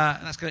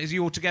 Is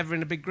you all together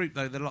in a big group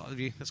though? The lot of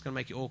you. That's going to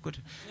make it awkward.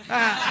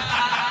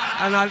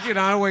 And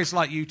I always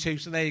like you two.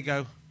 So there you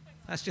go.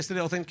 That's just a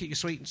little thing to keep you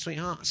sweet and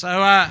sweetheart. So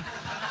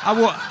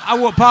I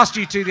walked past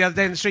you two the other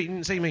day in the street and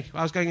didn't see me.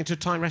 I was going into a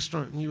Thai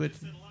restaurant and you would.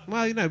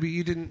 Well, you know, but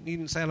you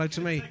didn't say hello to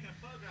me.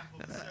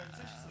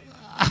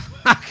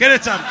 I could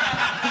have done.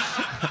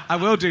 I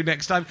will do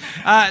next time.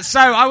 So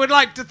I would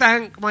like to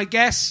thank my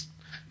guests,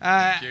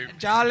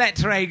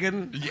 Jarlath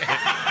Regan.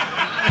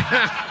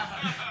 Yeah.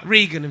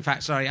 Regan, in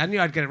fact, sorry. I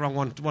knew I'd get it wrong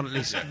one at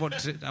least.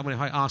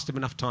 I asked him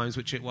enough times,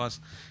 which it was.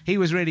 He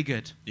was really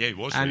good. Yeah, he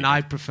was. And really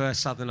I good. prefer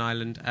Southern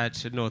Ireland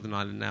to Northern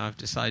Ireland now, I've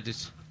decided.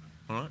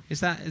 All right. Is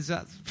that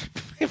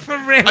for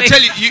real? I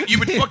tell you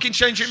would fucking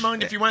change your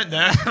mind if you went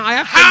there. I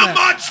have How been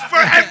there. much for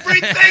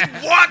everything?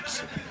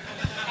 What?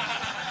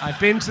 I've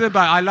been to the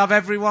boat. I love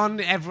everyone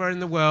everywhere in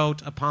the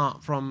world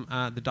apart from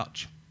the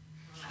Dutch.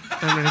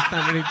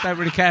 Don't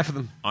really care for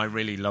them. I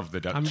really love the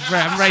Dutch. I'm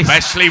racist.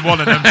 Especially one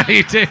of them.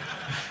 You do.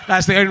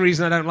 That's the only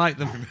reason I don't like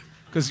them.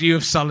 Because you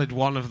have sullied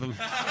one of them. 2.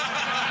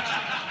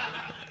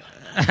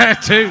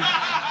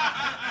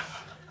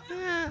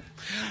 Yeah.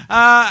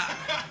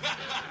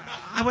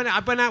 I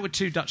went out with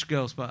 2 Dutch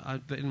girls, but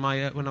when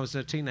I was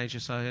a teenager,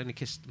 so I only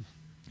kissed them.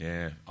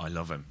 Yeah, I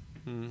love him.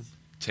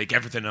 Take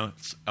everything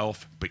else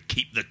off, but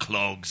keep the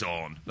clogs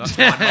on. That's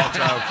my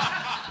motto.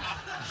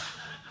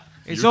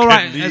 It's You all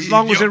right, can as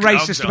long as leave we're your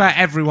racist clogs about on.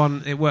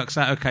 everyone, it works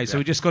out okay. So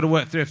we just got to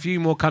work through a few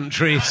more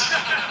countries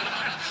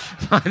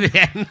by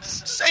the end.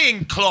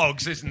 Saying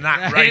clogs isn't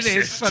that It racist.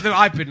 is. But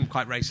I've been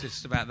quite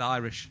racist about the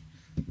Irish.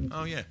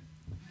 Oh, yeah.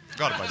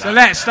 Forgot about So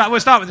that. we'll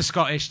start with the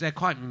Scottish. They're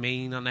quite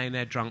mean, aren't they? And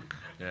they're drunk.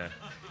 Yeah.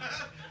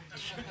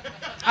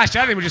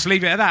 Actually, I think we'll just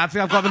leave it at that. I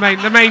think I've got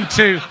the main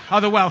 2. Oh,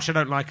 the Welsh I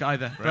don't like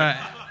either. But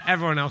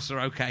everyone else are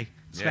okay.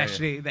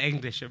 Especially the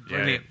English are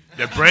brilliant. Yeah.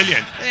 They're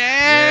brilliant.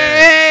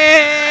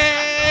 Yeah.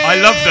 I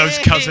love those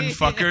cousin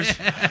fuckers.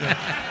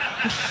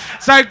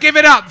 So give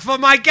it up for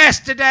my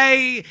guest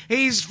today.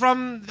 He's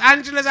from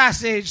Angela's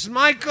Assage,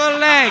 Michael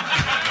Legge.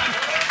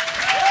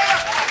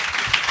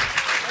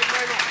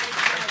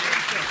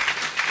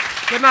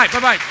 Good night.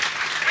 Bye-bye.